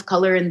person of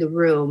color in the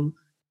room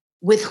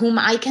with whom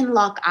I can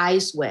lock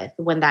eyes with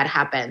when that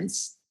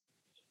happens.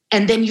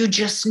 And then you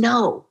just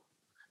know,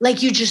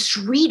 like you just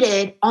read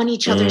it on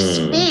each other's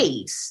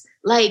face.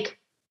 Like,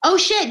 oh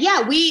shit,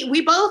 yeah,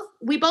 we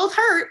both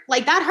hurt.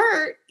 Like that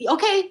hurt.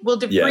 Okay, we'll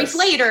debrief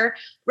later,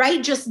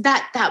 right? Just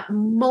that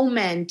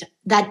moment,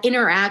 that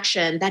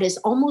interaction that is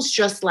almost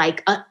just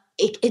like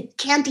it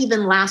can't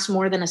even last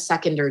more than a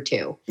second or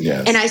two.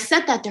 Yes. And I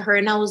said that to her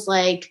and I was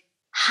like,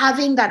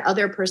 having that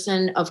other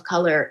person of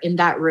color in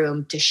that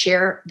room to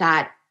share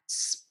that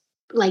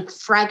like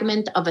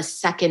fragment of a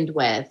second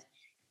with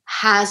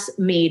has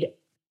made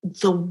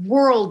the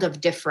world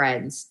of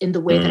difference in the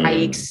way that I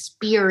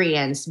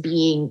experience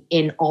being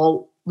in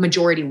all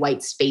majority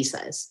white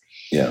spaces.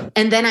 Yeah.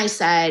 And then I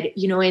said,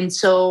 you know, and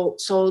so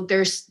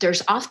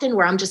there's often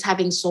where I'm just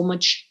having so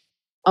much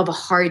of a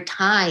hard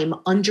time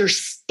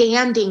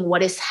understanding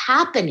what is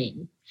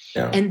happening.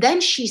 Yeah. And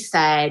then she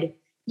said,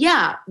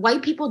 yeah,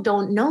 white people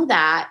don't know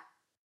that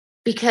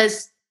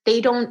because they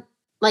don't,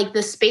 like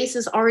the space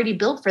is already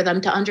built for them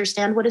to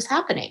understand what is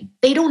happening.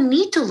 They don't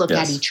need to look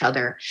at each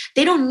other.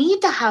 They don't need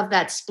to have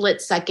that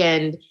split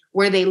second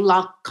where they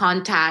lock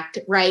contact,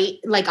 right?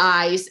 Like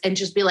eyes and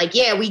just be like,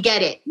 yeah, we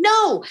get it.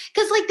 No,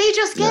 because like they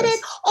just get it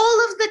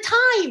all of the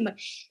time.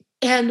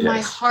 And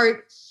my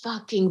heart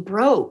fucking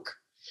broke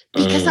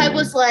because I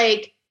was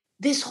like,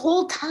 this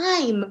whole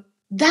time,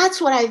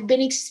 that's what I've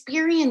been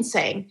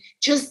experiencing.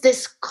 Just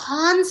this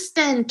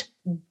constant,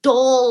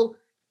 dull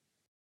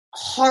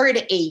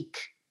heartache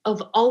of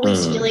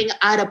always feeling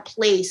out of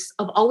place,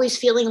 of always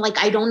feeling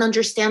like I don't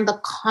understand the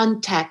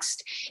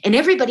context and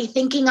everybody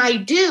thinking I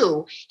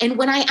do. And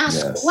when I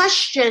ask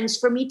questions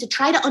for me to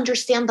try to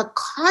understand the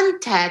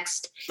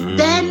context,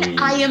 then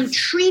I am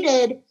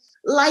treated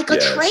like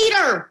a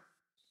traitor.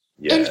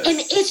 And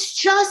it's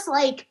just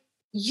like,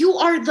 you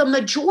are the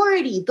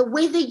majority, the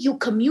way that you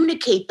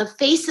communicate, the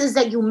faces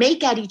that you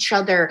make at each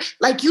other,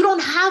 like you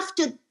don't have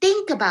to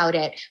think about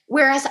it.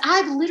 Whereas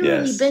I've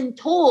literally been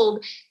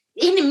told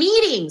in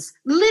meetings,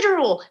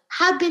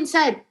 have been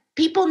said,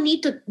 people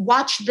need to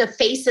watch the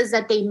faces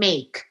that they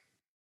make.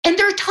 And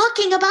they're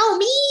talking about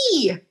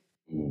me.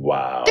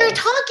 Wow. They're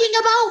talking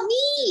about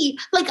me.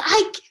 Like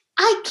I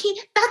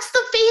can't, that's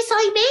the face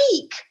I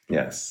make.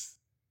 Yes.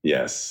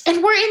 Yes.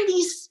 And we're in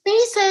these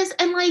spaces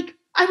and like,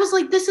 I was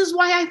like, this is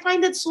why I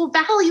find it so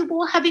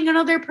valuable having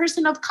another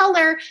person of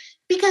color,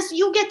 because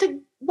you get to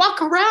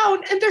walk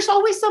around and there's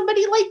always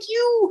somebody like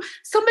you,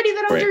 somebody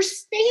that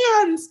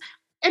understands.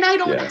 And I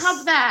don't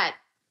have that.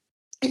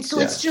 And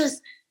so it's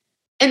just,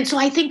 and so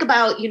I think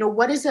about, you know,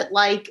 what is it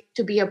like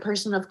to be a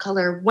person of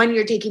color when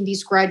you're taking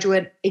these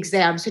graduate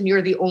exams and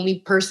you're the only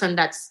person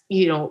that's,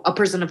 you know, a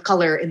person of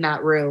color in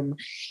that room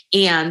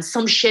and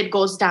some shit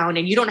goes down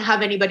and you don't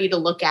have anybody to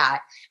look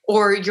at,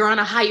 or you're on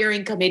a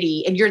hiring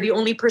committee and you're the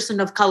only person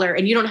of color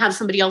and you don't have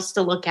somebody else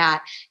to look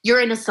at.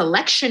 You're in a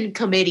selection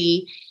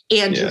committee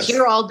and you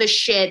hear all this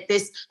shit,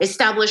 this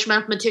established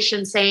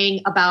mathematician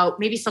saying about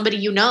maybe somebody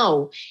you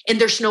know,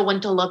 and there's no one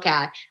to look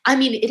at. I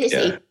mean, it is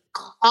a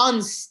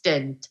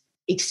constant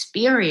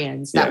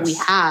experience that we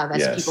have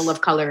as people of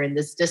color in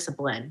this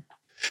discipline.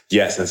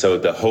 Yes. And so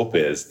the hope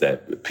is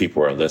that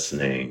people are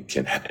listening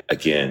can,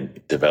 again,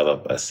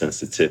 develop a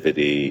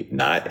sensitivity,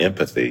 not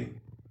empathy.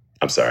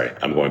 I'm sorry,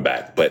 I'm going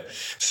back, but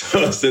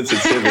so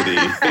sensitivity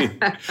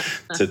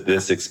to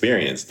this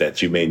experience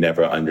that you may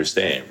never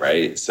understand,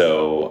 right?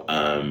 So,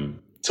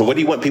 so what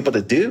do you want people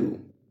to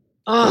do?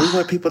 What do you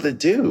want people to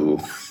do?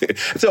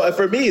 So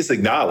for me, it's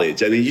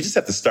acknowledge. I mean, you just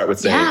have to start with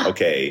saying,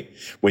 okay,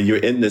 when you're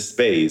in this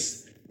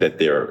space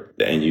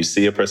and you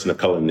see a person of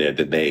color in there,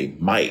 that they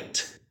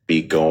might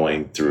be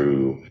going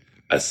through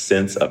a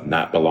sense of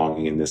not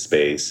belonging in this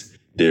space.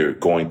 They're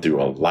going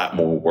through a lot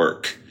more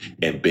work,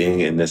 and being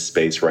in this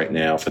space right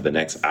now for the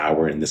next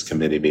hour in this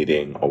committee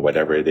meeting or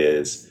whatever it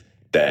is,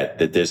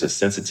 that there's a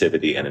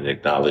sensitivity and an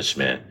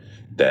acknowledgement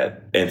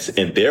that,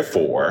 and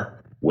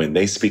therefore, when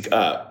they speak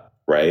up,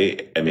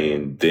 right? I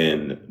mean,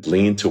 then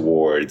lean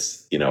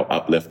towards,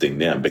 uplifting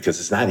them, because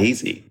it's not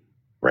easy,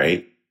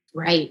 right?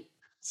 Right.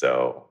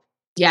 So.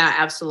 Yeah,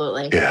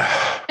 absolutely.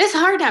 Yeah. It's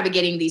hard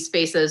navigating these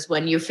spaces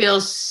when you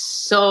feel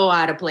so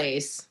out of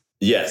place.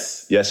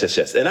 Yes.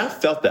 And I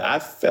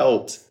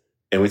felt,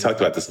 and we talked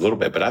about this a little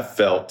bit, but I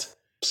felt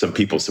some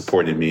people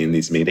supporting me in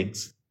these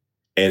meetings,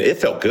 and it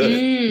felt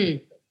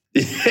good.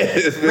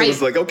 It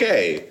was like,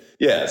 okay,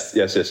 yes.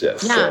 Yeah.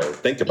 So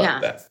think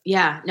about that.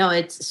 Yeah, no,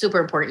 it's super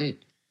important.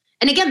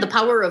 And again, the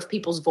power of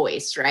people's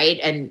voice, right?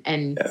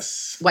 And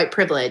white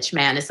privilege,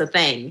 man, is a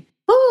thing.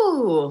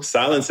 Ooh.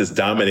 Silence has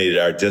dominated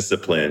our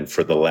discipline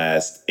for the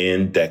last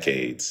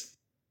decades.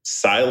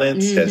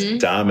 Silence has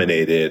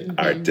dominated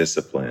our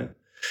discipline.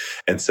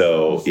 And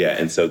so,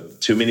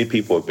 too many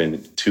people have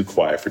been too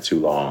quiet for too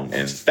long.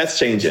 And that's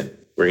changing.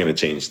 We're going to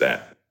change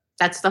that.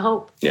 That's the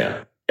hope.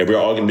 Yeah. And we're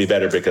all going to be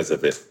better because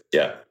of it.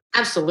 Yeah.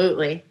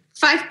 Absolutely.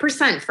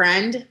 5%,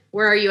 friend.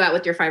 Where are you at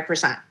with your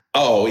 5%?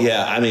 Oh,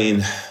 yeah. I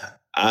mean,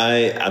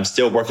 I'm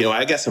still working on.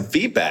 I got some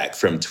feedback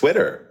from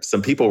Twitter.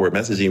 Some people were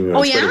messaging me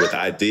on Twitter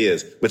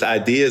with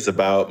ideas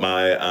about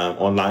my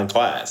online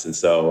class, and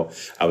so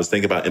I was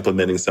thinking about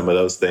implementing some of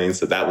those things.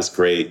 So that was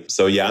great.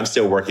 So yeah,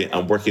 I'm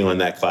working on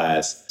that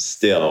class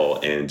still,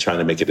 and trying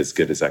to make it as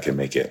good as I can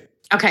make it.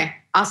 Okay,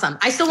 awesome.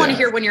 I still want to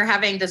hear when you're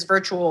having this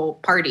virtual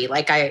party,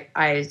 like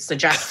I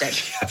suggested.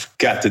 I've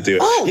got to do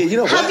it. Oh, yeah, you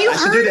know what?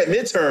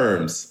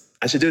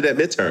 I should do that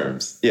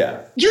midterms.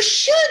 Yeah. You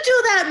should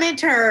do that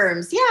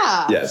midterms.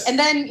 Yeah. Yes. And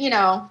then,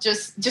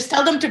 just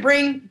tell them to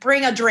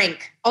bring a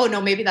drink. Oh,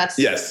 no, maybe that's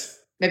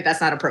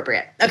not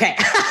appropriate. Okay.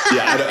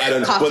 Yeah, I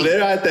don't know. Well,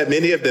 there aren't that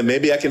many of them.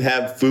 Maybe I can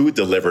have food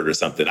delivered or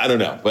something. I don't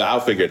know, but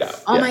I'll figure it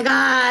out. Oh my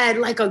God.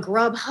 Like a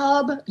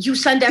Grubhub. You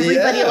send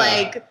everybody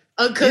like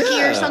a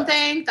cookie or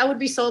something. That would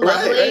be so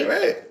lovely.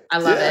 Right. I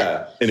love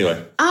it.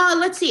 Anyway.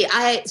 Let's see.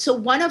 So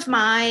one of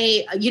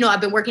my,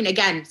 I've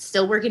been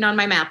still working on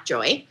my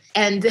MapJoy.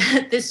 And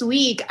this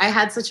week I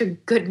had such a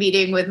good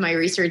meeting with my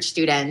research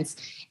students.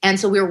 And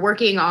so we were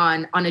working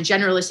on a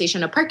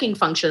generalization of parking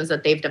functions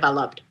that they've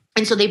developed.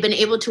 And so they've been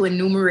able to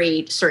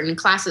enumerate certain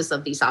classes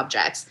of these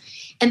objects.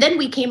 And then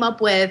we came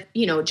up with,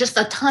 just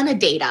a ton of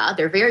data.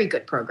 They're very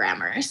good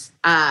programmers,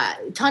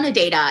 ton of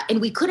data, and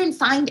we couldn't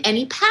find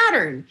any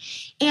pattern.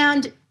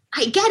 And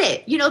I get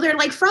it. They're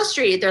like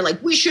frustrated. They're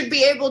like, we should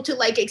be able to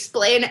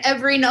explain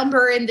every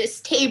number in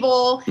this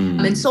table.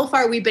 And so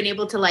far we've been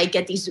able to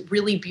get these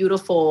really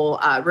beautiful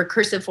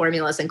recursive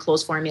formulas and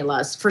closed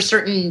formulas for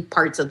certain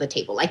parts of the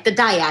table, like the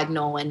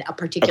diagonal and a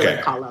particular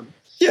column.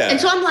 Yeah.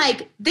 And so I'm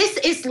like, this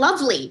is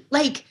lovely.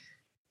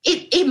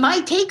 It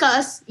might take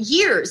us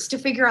years to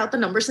figure out the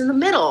numbers in the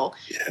middle.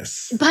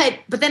 Yes. But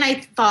then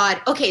I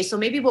thought, okay, so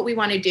maybe what we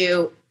want to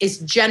do is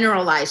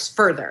generalize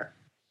further.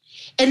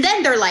 And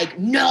then they're like,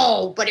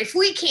 no, but if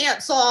we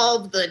can't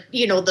solve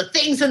the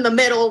things in the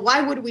middle,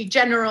 why would we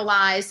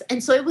generalize?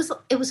 And so it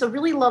was a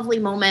really lovely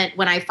moment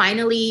when I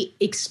finally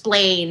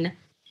explain,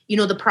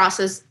 the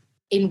process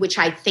in which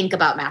I think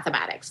about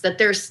mathematics, that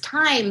there's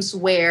times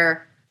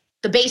where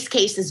the base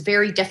case is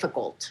very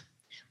difficult,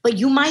 but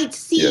you might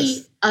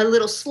see a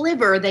little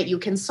sliver that you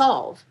can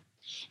solve.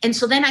 And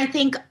so then I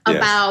think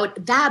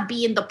about that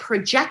being the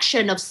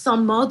projection of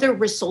some other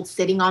result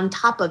sitting on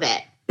top of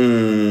it.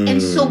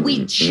 And so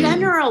we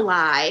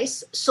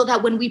generalize so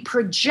that when we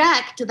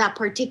project that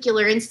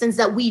particular instance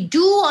that we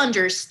do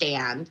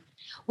understand,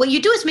 what you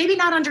do is maybe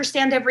not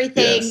understand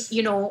everything,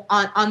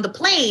 on the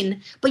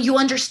plane, but you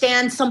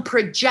understand some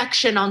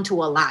projection onto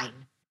a line.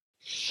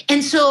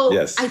 And so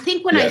I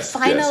think when I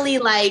finally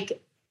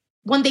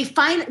when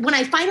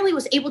I finally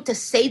was able to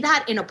say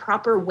that in a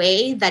proper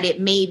way, that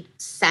it made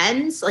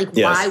sense,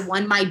 why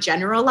one might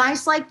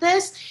generalize like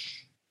this,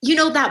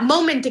 that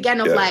moment again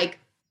of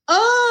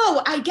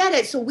oh, I get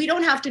it. So we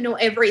don't have to know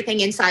everything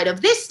inside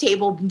of this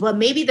table, but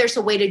maybe there's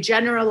a way to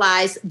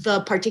generalize the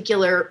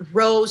particular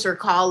rows or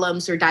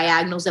columns or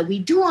diagonals that we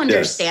do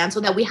understand so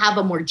that we have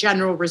a more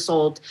general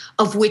result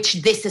of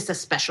which this is a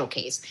special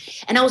case.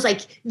 And I was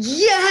like,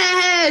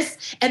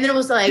 yes. And then it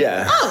was like,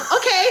 oh,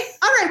 okay.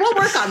 All right, we'll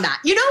work on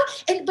that,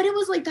 but it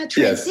was like that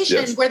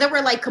transition where they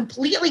were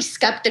completely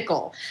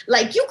skeptical.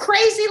 You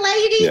crazy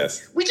lady.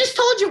 Yes. We just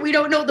told you we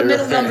don't know the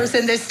middle numbers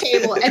in this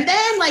table. And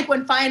then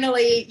when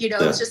finally,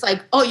 it's just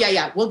oh,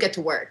 yeah, we'll get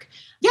to work.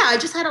 Yeah, I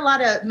just had a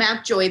lot of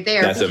MapJoy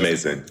there. That's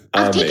amazing.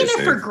 I've taken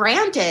it for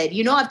granted.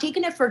 I've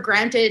taken it for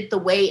granted the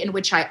way in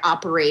which I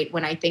operate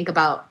when I think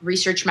about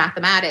research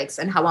mathematics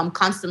and how I'm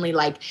constantly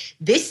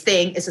this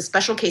thing is a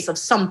special case of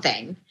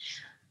something.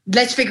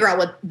 Let's figure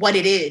out what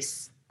it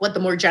is. what the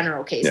more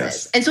general case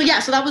is. And so,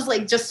 so that was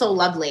like just so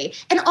lovely.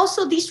 And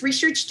also these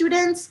research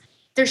students,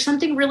 there's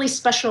something really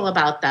special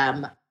about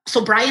them.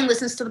 So Brian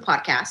listens to the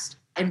podcast,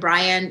 and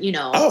Brian,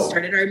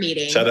 started our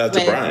meeting. Shout out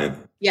to Brian.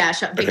 Yeah.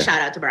 Big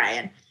shout out to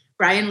Brian.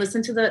 Brian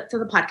listened to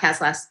the podcast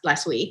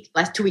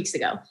last 2 weeks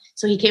ago.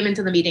 So he came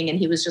into the meeting and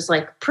he was just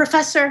like,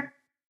 Professor,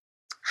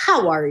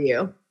 how are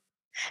you?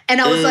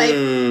 And I was like,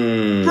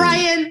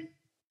 Brian,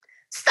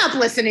 stop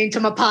listening to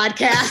my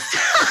podcast.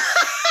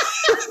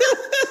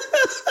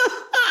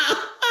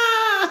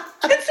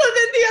 And so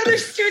then the other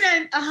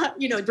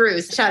student,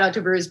 Bruce, shout out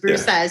to Bruce.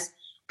 Bruce says,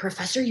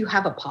 Professor, you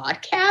have a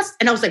podcast?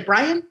 And I was like,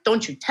 Brian,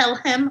 don't you tell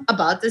him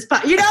about this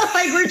podcast.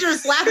 We're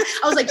just laughing.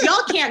 I was like,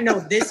 y'all can't know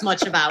this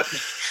much about me.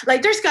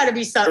 Like, there's got to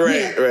be something.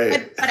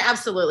 Right. But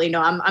absolutely,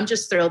 no, I'm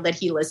just thrilled that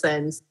he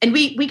listens. And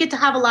we get to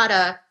have a lot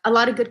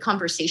of good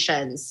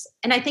conversations.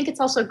 And I think it's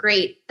also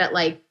great that,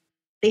 like,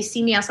 they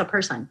see me as a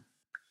person.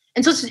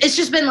 And so it's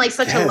just been, like,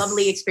 such a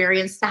lovely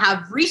experience to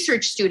have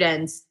research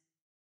students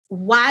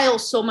while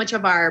so much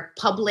of our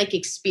public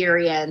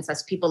experience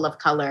as people of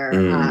color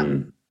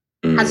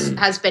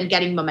has been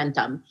getting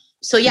momentum.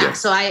 So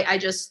so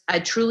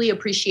I truly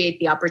appreciate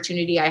the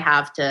opportunity I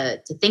have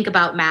to think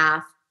about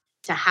math,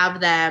 to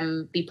have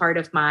them be part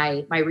of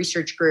my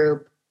research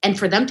group, and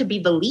for them to be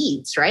the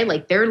leads, right?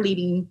 Like they're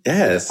leading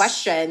the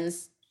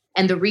questions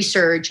and the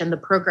research and the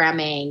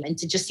programming, and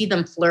to just see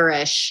them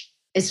flourish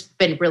has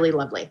been really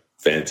lovely.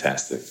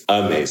 Fantastic.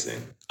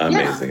 Amazing.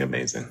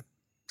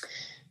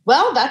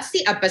 Well, that's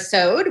the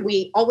episode.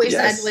 We always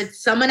end with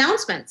some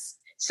announcements.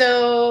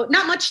 So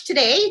not much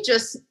today,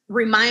 just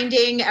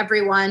reminding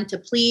everyone to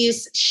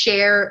please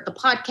share the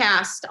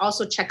podcast.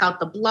 Also check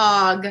out the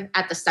blog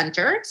at the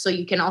center. So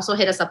you can also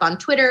hit us up on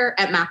Twitter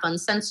at Math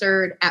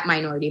Uncensored, at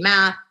Minority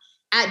Math,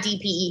 at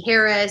DPE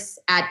Harris,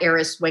 at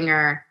Eris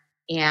Winger.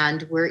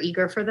 And we're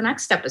eager for the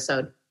next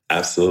episode.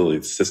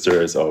 Absolutely.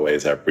 Sister, as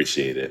always, I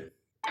appreciate it.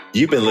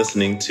 You've been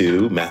listening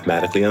to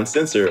Mathematically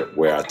Uncensored,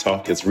 where our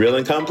talk is real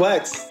and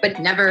complex, but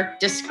never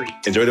discreet.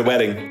 Enjoy the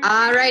wedding.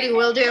 All righty,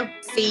 will do.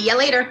 See you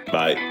later.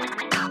 Bye.